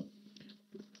cluster.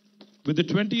 With the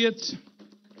 20th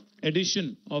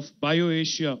edition of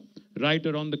BioAsia right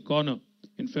around the corner,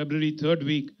 in February, third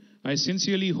week, I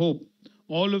sincerely hope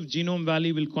all of Genome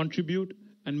Valley will contribute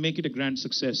and make it a grand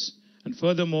success. And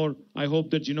furthermore, I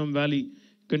hope that Genome Valley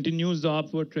continues the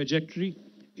upward trajectory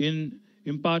in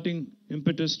imparting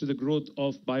impetus to the growth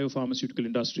of biopharmaceutical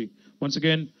industry. Once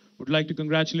again, would like to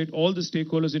congratulate all the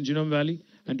stakeholders in Genome Valley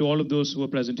and to all of those who are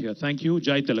present here. Thank you.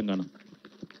 Jai Telangana.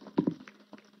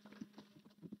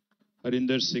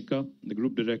 Harinder Sikka, the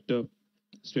Group Director,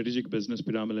 Strategic Business,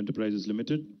 Piramal Enterprises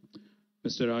Limited.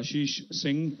 Mr. Ashish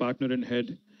Singh, Partner and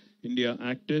Head, India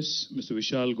Actis. Mr.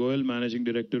 Vishal Goyal, Managing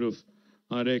Director of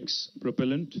RX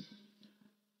Propellant.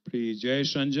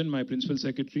 Jayesh Ranjan, my Principal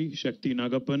Secretary. Shakti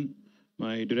Nagappan,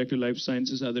 my Director of Life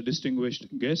Sciences, other distinguished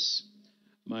guests.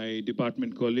 My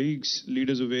department colleagues,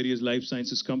 leaders of various life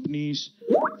sciences companies,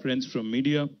 friends from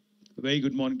media. A very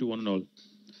good morning to one and all.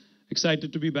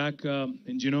 Excited to be back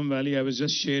in Genome Valley. I was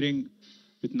just sharing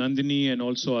with Nandini and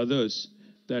also others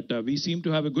that we seem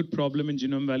to have a good problem in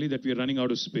Genome Valley that we are running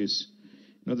out of space.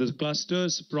 You know, the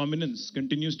cluster's prominence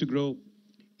continues to grow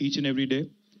each and every day,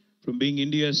 from being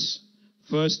India's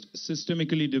first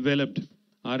systemically developed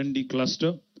R&D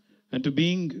cluster and to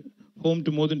being home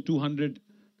to more than 200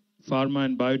 pharma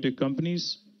and biotech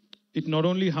companies. It not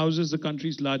only houses the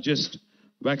country's largest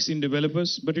vaccine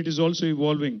developers, but it is also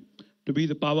evolving to be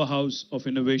the powerhouse of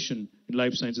innovation in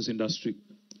life sciences industry.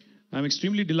 I'm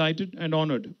extremely delighted and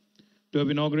honored to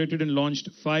have inaugurated and launched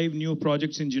 5 new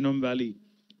projects in Genome Valley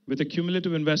with a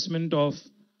cumulative investment of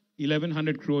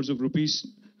 1,100 crores of rupees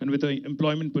and with an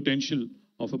employment potential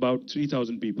of about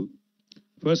 3,000 people.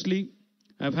 Firstly,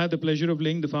 I've had the pleasure of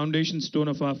laying the foundation stone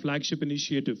of our flagship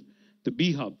initiative, the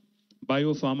B-Hub,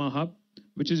 Biopharma Hub,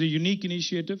 which is a unique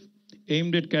initiative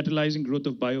aimed at catalyzing growth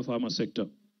of biopharma sector.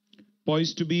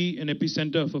 Poised to be an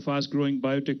epicenter for fast-growing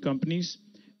biotech companies,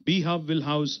 B-Hub will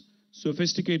house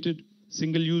sophisticated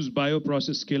single-use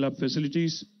bioprocess scale-up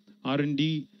facilities,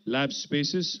 R&D lab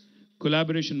spaces,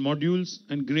 collaboration modules,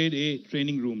 and Grade A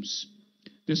training rooms.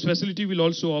 This facility will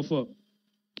also offer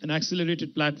an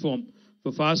accelerated platform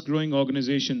for fast-growing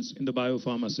organizations in the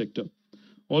biopharma sector.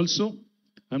 Also,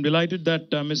 I'm delighted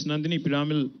that Ms. Nandini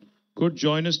Piramal could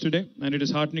join us today, and it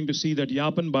is heartening to see that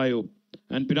Yapan Bio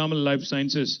and Piramal Life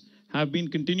Sciences have been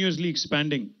continuously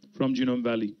expanding from Genome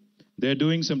Valley. They're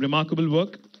doing some remarkable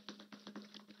work,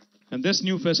 and this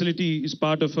new facility is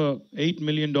part of a $8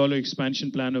 million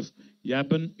expansion plan of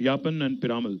Yapan and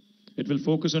Piramal. It will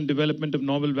focus on development of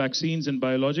novel vaccines and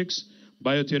biologics,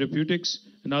 biotherapeutics,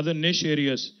 and other niche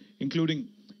areas, including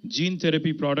gene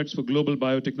therapy products for global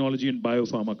biotechnology and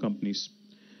biopharma companies.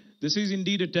 This is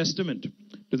indeed a testament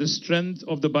to the strength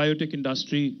of the biotech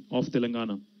industry of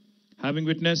Telangana. Having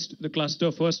witnessed the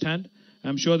cluster firsthand,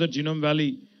 I'm sure that Genome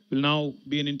Valley will now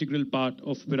be an integral part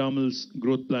of Piramal's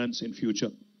growth plans in future.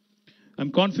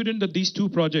 I'm confident that these 2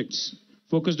 projects,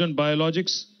 focused on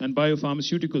biologics and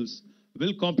biopharmaceuticals,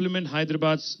 will complement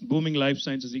Hyderabad's booming life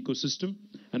sciences ecosystem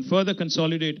and further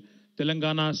consolidate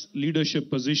Telangana's leadership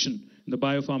position in the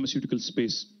biopharmaceutical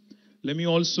space. Let me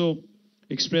also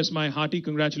express my hearty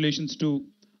congratulations to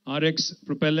RX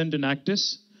Propellant and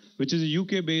Actis, which is a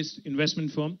UK-based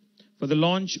investment firm, for the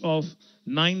launch of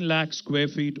 9 lakh square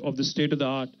feet of the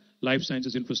state-of-the-art life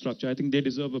sciences infrastructure. I think they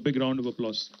deserve a big round of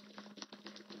applause.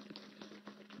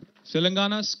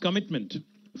 Telangana's commitment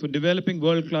for developing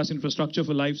world-class infrastructure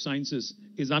for life sciences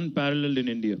is unparalleled in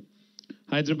India.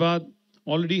 Hyderabad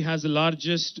already has the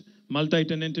largest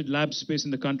multi-tenanted lab space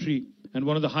in the country and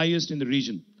one of the highest in the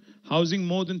region, housing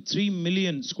more than 3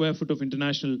 million square foot of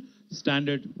international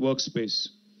standard workspace.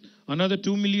 Another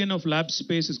 2 million of lab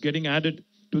space is getting added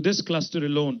to this cluster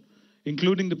alone,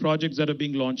 including the projects that are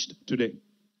being launched today.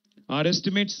 Our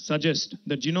estimates suggest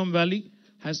that Genome Valley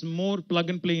has more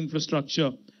plug-and-play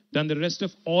infrastructure than the rest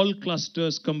of all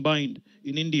clusters combined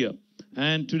in India.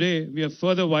 And today, we are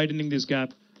further widening this gap.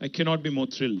 I cannot be more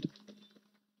thrilled.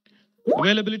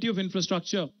 Availability of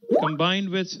infrastructure combined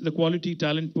with the quality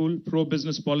talent pool,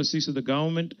 pro-business policies of the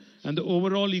government, and the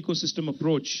overall ecosystem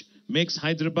approach makes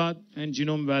Hyderabad and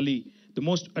Genome Valley the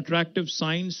most attractive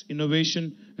science,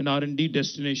 innovation, and R&D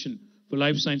destination for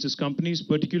life sciences companies,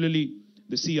 particularly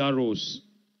the CROs.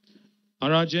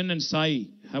 Aragen and Sai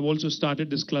have also started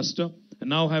this cluster and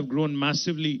now have grown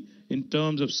massively in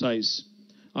terms of size.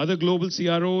 Other global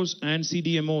CROs and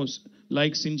CDMOs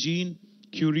like Syngene,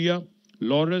 Curia,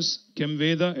 Laurus,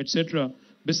 Chemveda, etc.,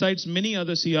 besides many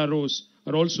other CROs,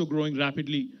 are also growing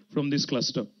rapidly from this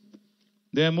cluster.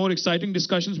 There are more exciting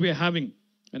discussions we are having,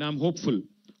 and I'm hopeful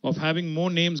of having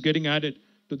more names getting added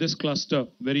to this cluster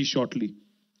very shortly.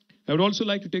 I would also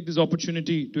like to take this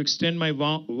opportunity to extend my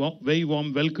very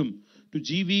warm welcome to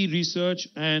GV Research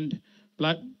and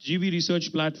GV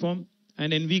Research Platform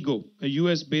and Envigo, a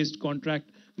US-based contract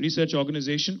research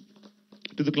organization,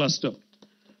 to the cluster.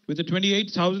 With a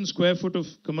 28,000 square foot of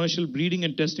commercial breeding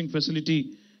and testing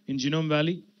facility in Genome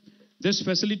Valley, this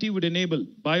facility would enable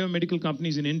biomedical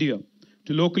companies in India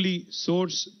to locally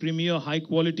source premier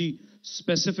high-quality,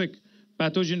 specific,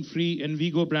 pathogen-free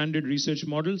Envigo branded research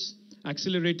models,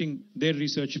 accelerating their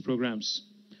research programs.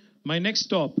 My next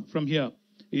stop from here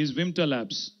is Vimta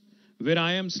Labs, where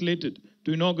I am slated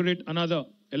to inaugurate another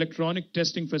electronic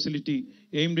testing facility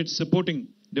aimed at supporting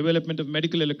development of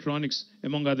medical electronics,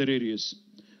 among other areas,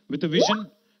 with a vision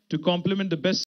to complement the best